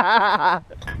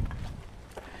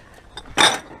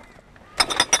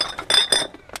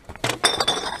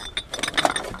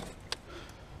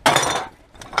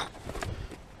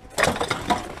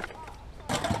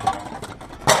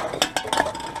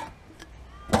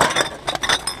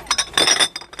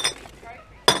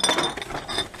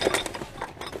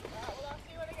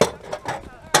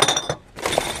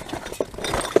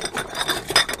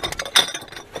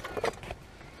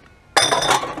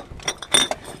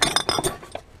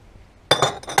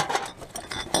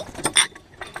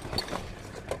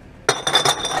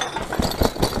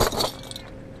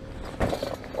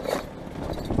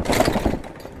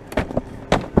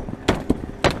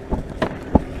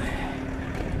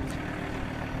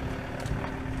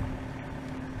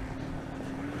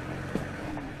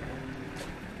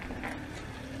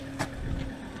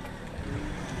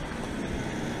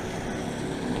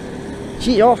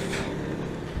 She's off.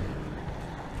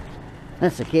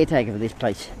 That's the caretaker for this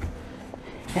place.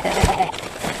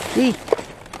 See?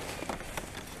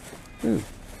 Ooh.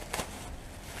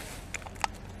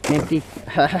 Empty.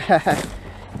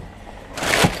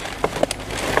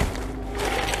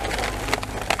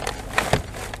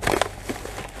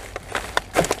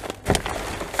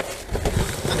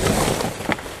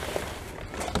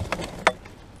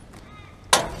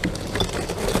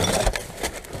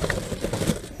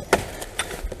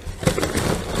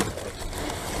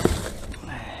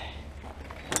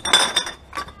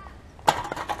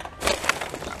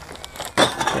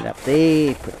 Up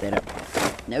there, put that up.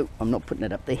 No, I'm not putting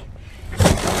it up there.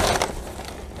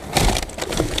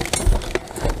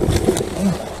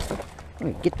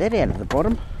 Oh, get that out of the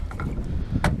bottom.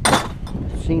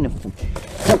 I've seen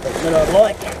something that I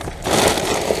like.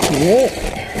 Yeah.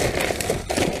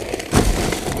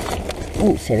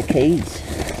 Oh, set of keys.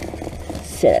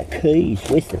 Set of keys.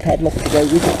 Where's the padlock to go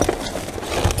with it?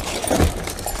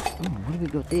 Oh, what have we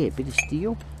got there? A bit of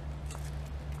steel.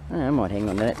 Oh, I might hang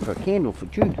on to that for a candle for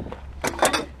June.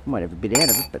 I might have a bit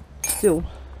out of it, but still,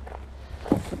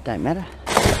 it don't matter.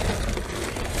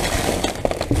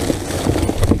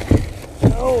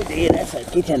 Oh dear, that's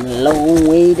getting a long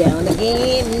way down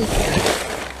again.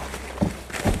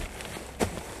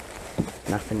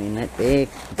 Nothing in that bag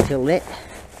until that.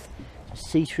 Just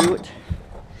see through it.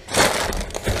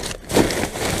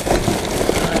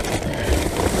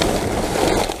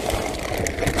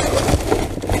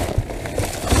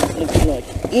 Looks like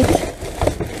it.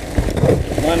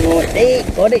 One right there,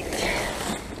 got it.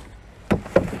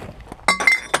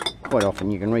 Quite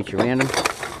often you can reach around them.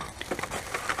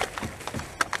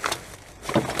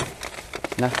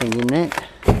 Nothing in that.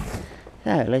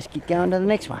 So let's get going to the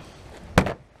next one.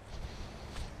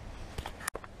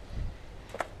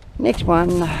 Next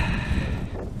one.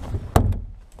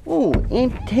 Oh,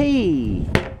 empty.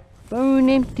 Bone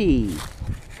empty.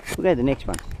 We'll go to the next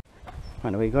one.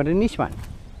 What do we got in this one?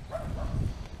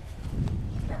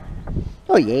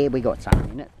 Oh yeah, we got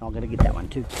something in it. I'm going to get that one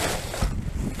too.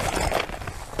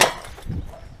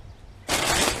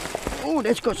 Oh,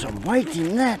 that's got some weight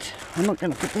in that. I'm not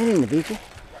going to put that in the vehicle.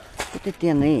 Put that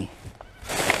down there.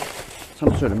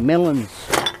 Some sort of melons.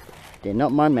 They're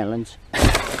not my melons.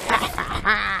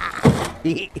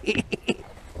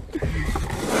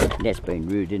 That's been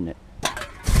rude, isn't it?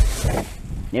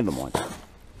 Never mind.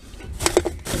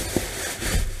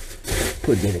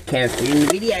 Put a bit of character in the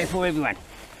video for everyone.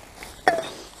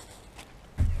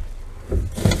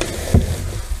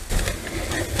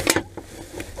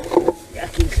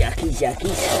 Yuckies, yuckies,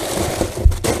 yuckies.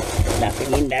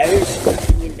 Nothing in those,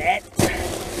 nothing in that.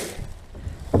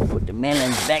 Put the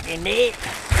melons back in there.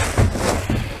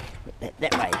 Put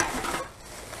that way.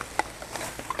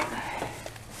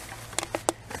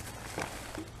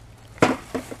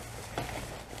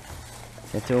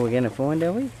 That's all we're going to find,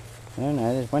 are we? I don't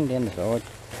know, there's one down the side.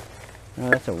 Oh,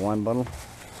 that's a wine bottle.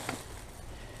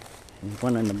 There's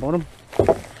one on the bottom.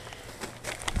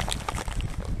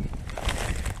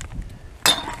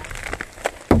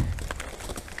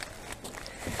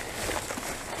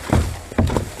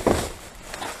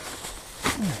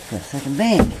 Oh, a second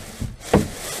bag.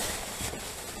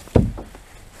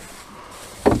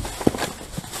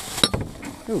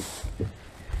 Ooh.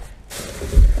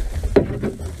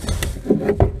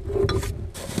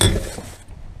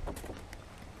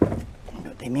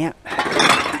 Got them out.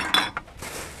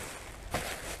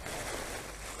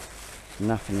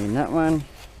 Nothing in that one.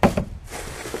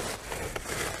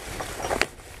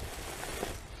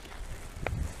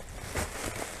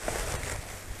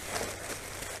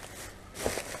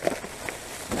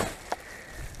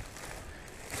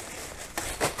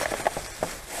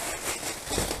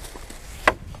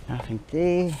 Nothing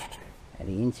there. Are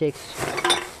the insects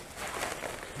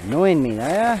annoying me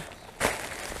there?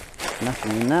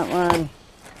 Nothing in that one.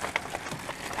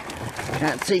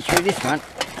 Can't see through this one.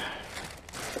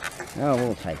 Oh,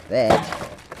 we'll take that.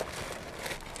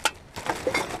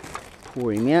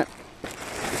 Pour him out.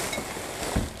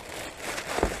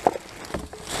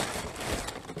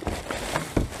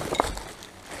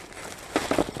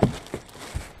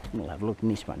 We'll have a look in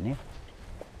this one now.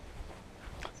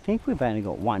 I think we've only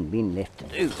got one bin left to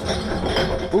do.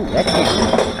 Ooh,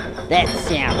 that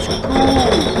sounds cool.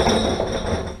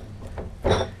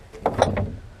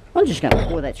 I'm just going to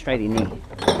pour that straight in there.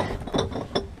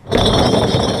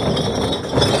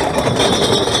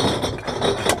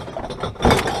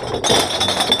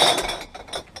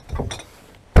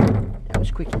 That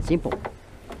was quick and simple.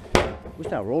 Wish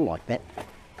they were all like that.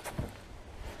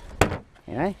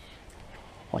 You know,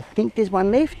 I think there's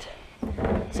one left.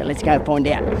 So let's go find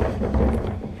out.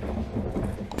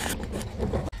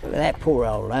 Look at that poor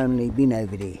old lonely bin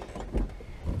over there.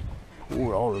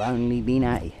 Poor old lonely bin,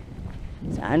 eh?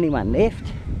 There's only one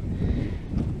left.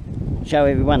 Show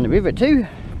everyone the river too.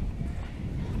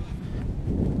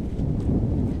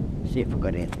 See if we've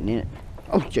got anything in it.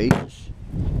 Oh Jesus.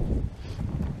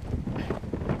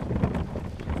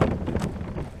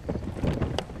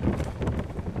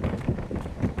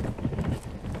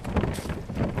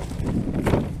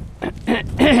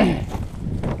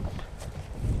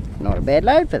 Not a bad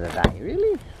load for the day,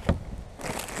 really.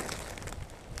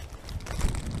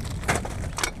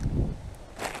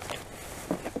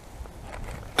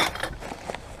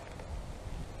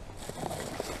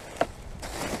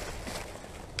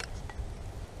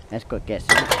 That's got gas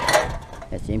in it.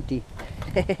 That's empty.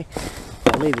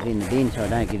 I'll leave it in the bin so I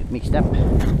don't get it mixed up.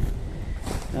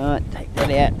 Alright, take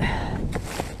that out.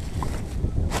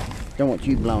 Don't want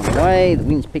you blowing away. The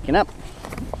wind's picking up.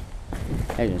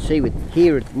 As you can see with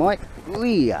here at the mic,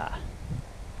 we are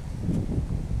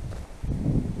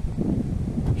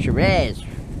Shiraz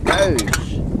Rose.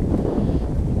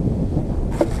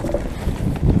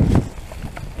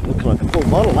 Looks like a full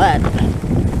bottle that.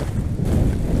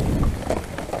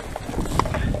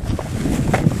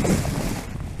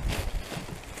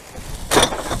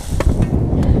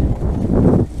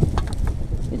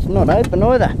 It's not open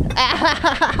either.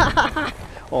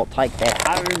 I'll take that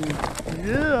home.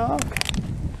 Yeah.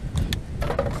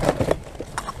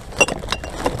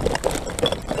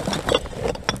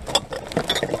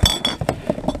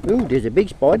 Ooh, there's a big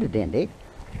spider down there.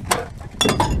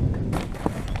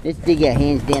 Let's dig our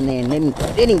hands down there and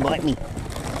let him bite me.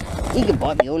 He can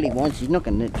bite me all he wants. He's not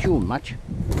going to chew much.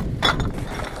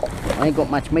 I ain't got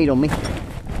much meat on me.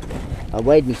 I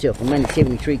weighed myself. I'm only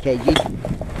 73 kg.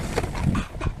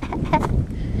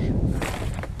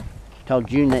 Told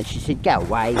June that. She said, go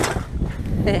away.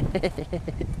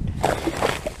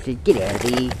 She said, get out of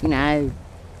here, you know.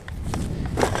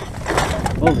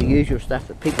 All the usual stuff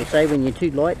that people say when you're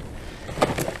too light.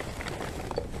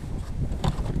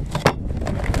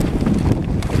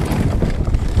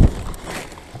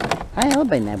 Hey, I've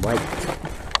been that way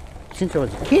since I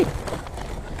was a kid.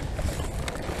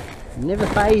 It never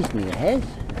fazed me, it has.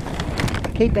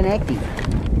 Keeping active.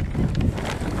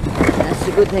 That's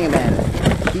the good thing about it.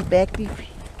 Keep active,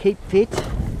 keep fit.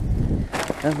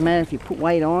 Doesn't matter if you put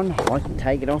weight on, I can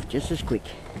take it off just as quick.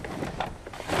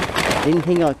 Didn't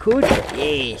think I could?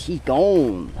 Yeah, she's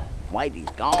gone. Weight is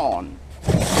gone.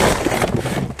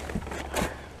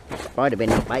 Spider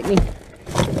better not bite me.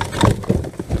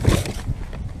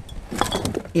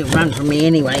 He'll run from me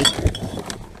anyway.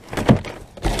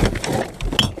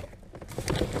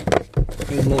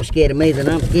 He's more scared of me than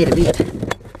I'm scared of him.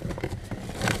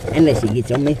 Unless he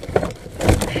gets on me.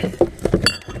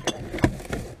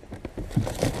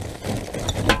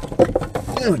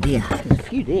 Oh dear, there's a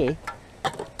few there.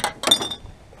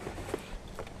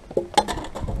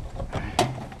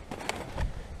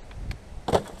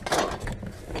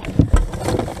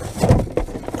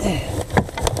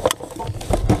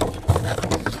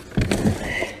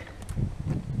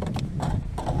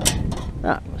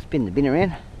 Spin the bin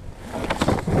around.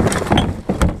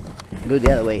 Go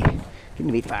the other way. Getting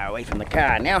a bit far away from the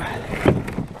car now.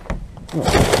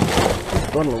 Oh,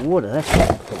 bottle of water, that's what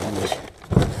the problem is.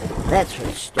 That's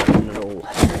what's stopping it all.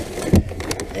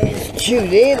 There's two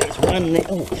there, there's one there.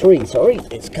 Oh, three, sorry.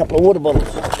 There's a couple of water bottles.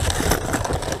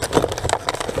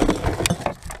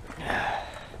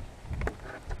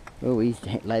 Oh, his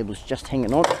label's just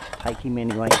hanging on. Take him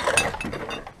anyway.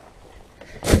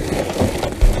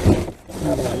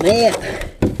 Another one there.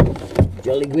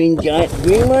 Jolly green giant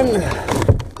green one.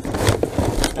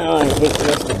 Oh, I think the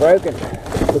rest are broken.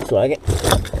 Looks like it.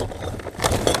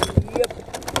 Yep.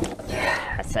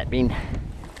 That's that bin.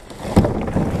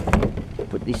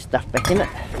 Put this stuff back in it.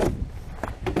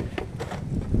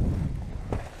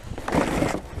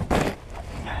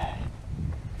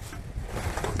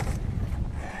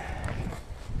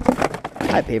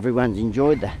 Hope everyone's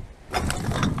enjoyed the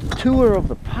tour of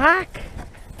the park.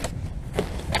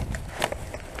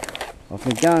 I've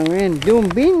been going around doing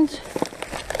bins.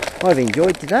 I've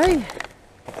enjoyed today.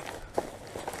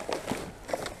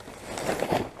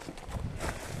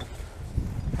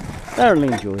 Thoroughly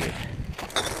enjoyed it.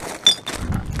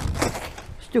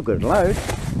 Still got a load.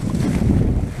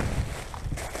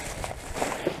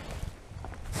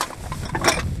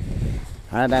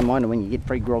 I don't mind it when you get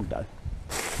free grog though.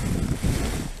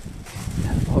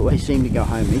 I always seem to go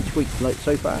home each week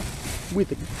so far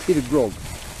with a bit of grog.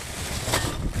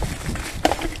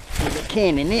 There's a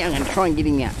can in there, I'm going to try and get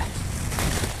him out.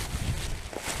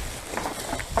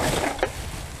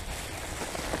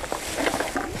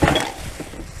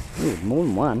 Ooh, more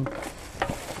than one.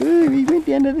 Ooh, he went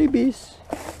down to the abyss.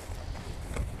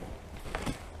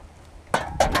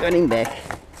 Got him back.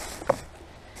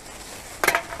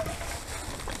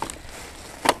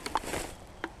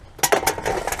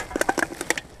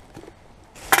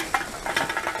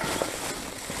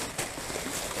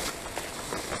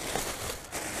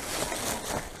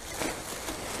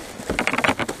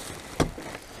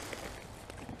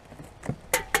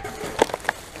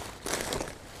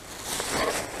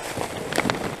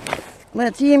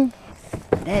 That's him.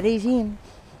 That is him.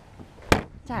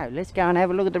 So let's go and have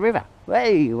a look at the river.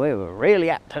 Hey, we were really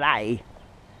up today.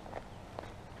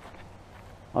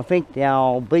 I think the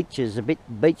old beach is a bit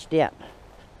beached out.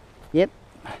 Yep.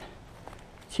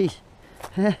 Jeez.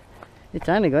 It's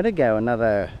only got to go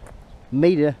another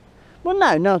metre. Well,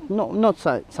 no, not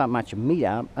so much a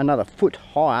metre. Another foot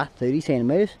higher, 30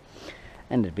 centimetres.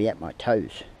 and it'd be at my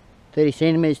toes. 30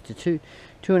 centimetres to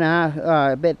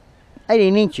 2.5, about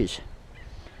 18 inches.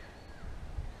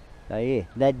 So yeah,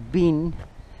 that bin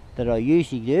that I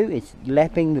usually do is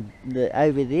lapping the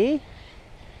over there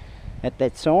at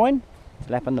that sign. It's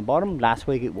lapping the bottom. Last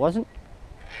week it wasn't.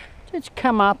 So it's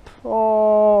come up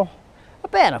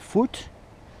about a foot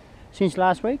since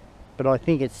last week, but I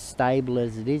think it's stable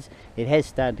as it is. It has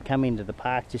started to come into the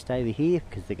park just over here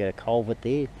because they've got a culvert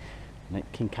there and it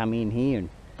can come in here, and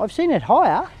I've seen it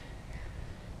higher.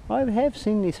 I have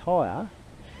seen this higher.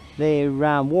 Their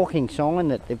walking sign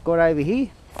that they've got over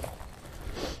here.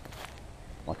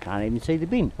 I can't even see the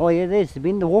bin. Oh yeah, there's the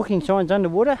bin. The walking sign's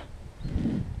underwater.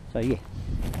 So yeah,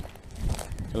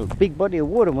 a big body of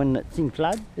water when it's in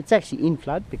flood. It's actually in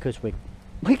flood because we're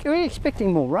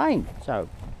expecting more rain. So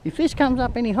if this comes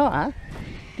up any higher,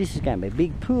 this is going to be a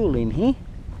big pool in here,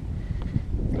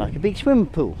 like a big swimming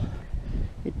pool.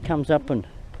 It comes up and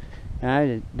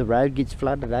the road gets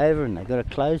flooded over, and they've got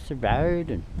to close the road,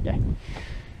 and yeah.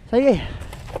 So yeah,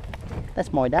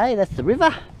 that's my day. That's the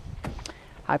river.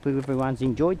 Hope everyone's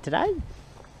enjoyed today.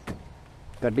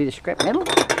 Got a bit of scrap metal,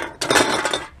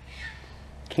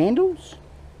 candles.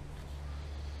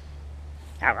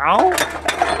 Hello.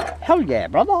 Hell yeah,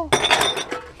 brother.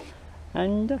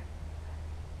 And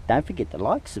don't forget to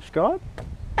like, subscribe,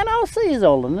 and I'll see you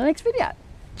all in the next video.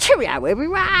 Cheerio,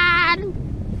 everyone.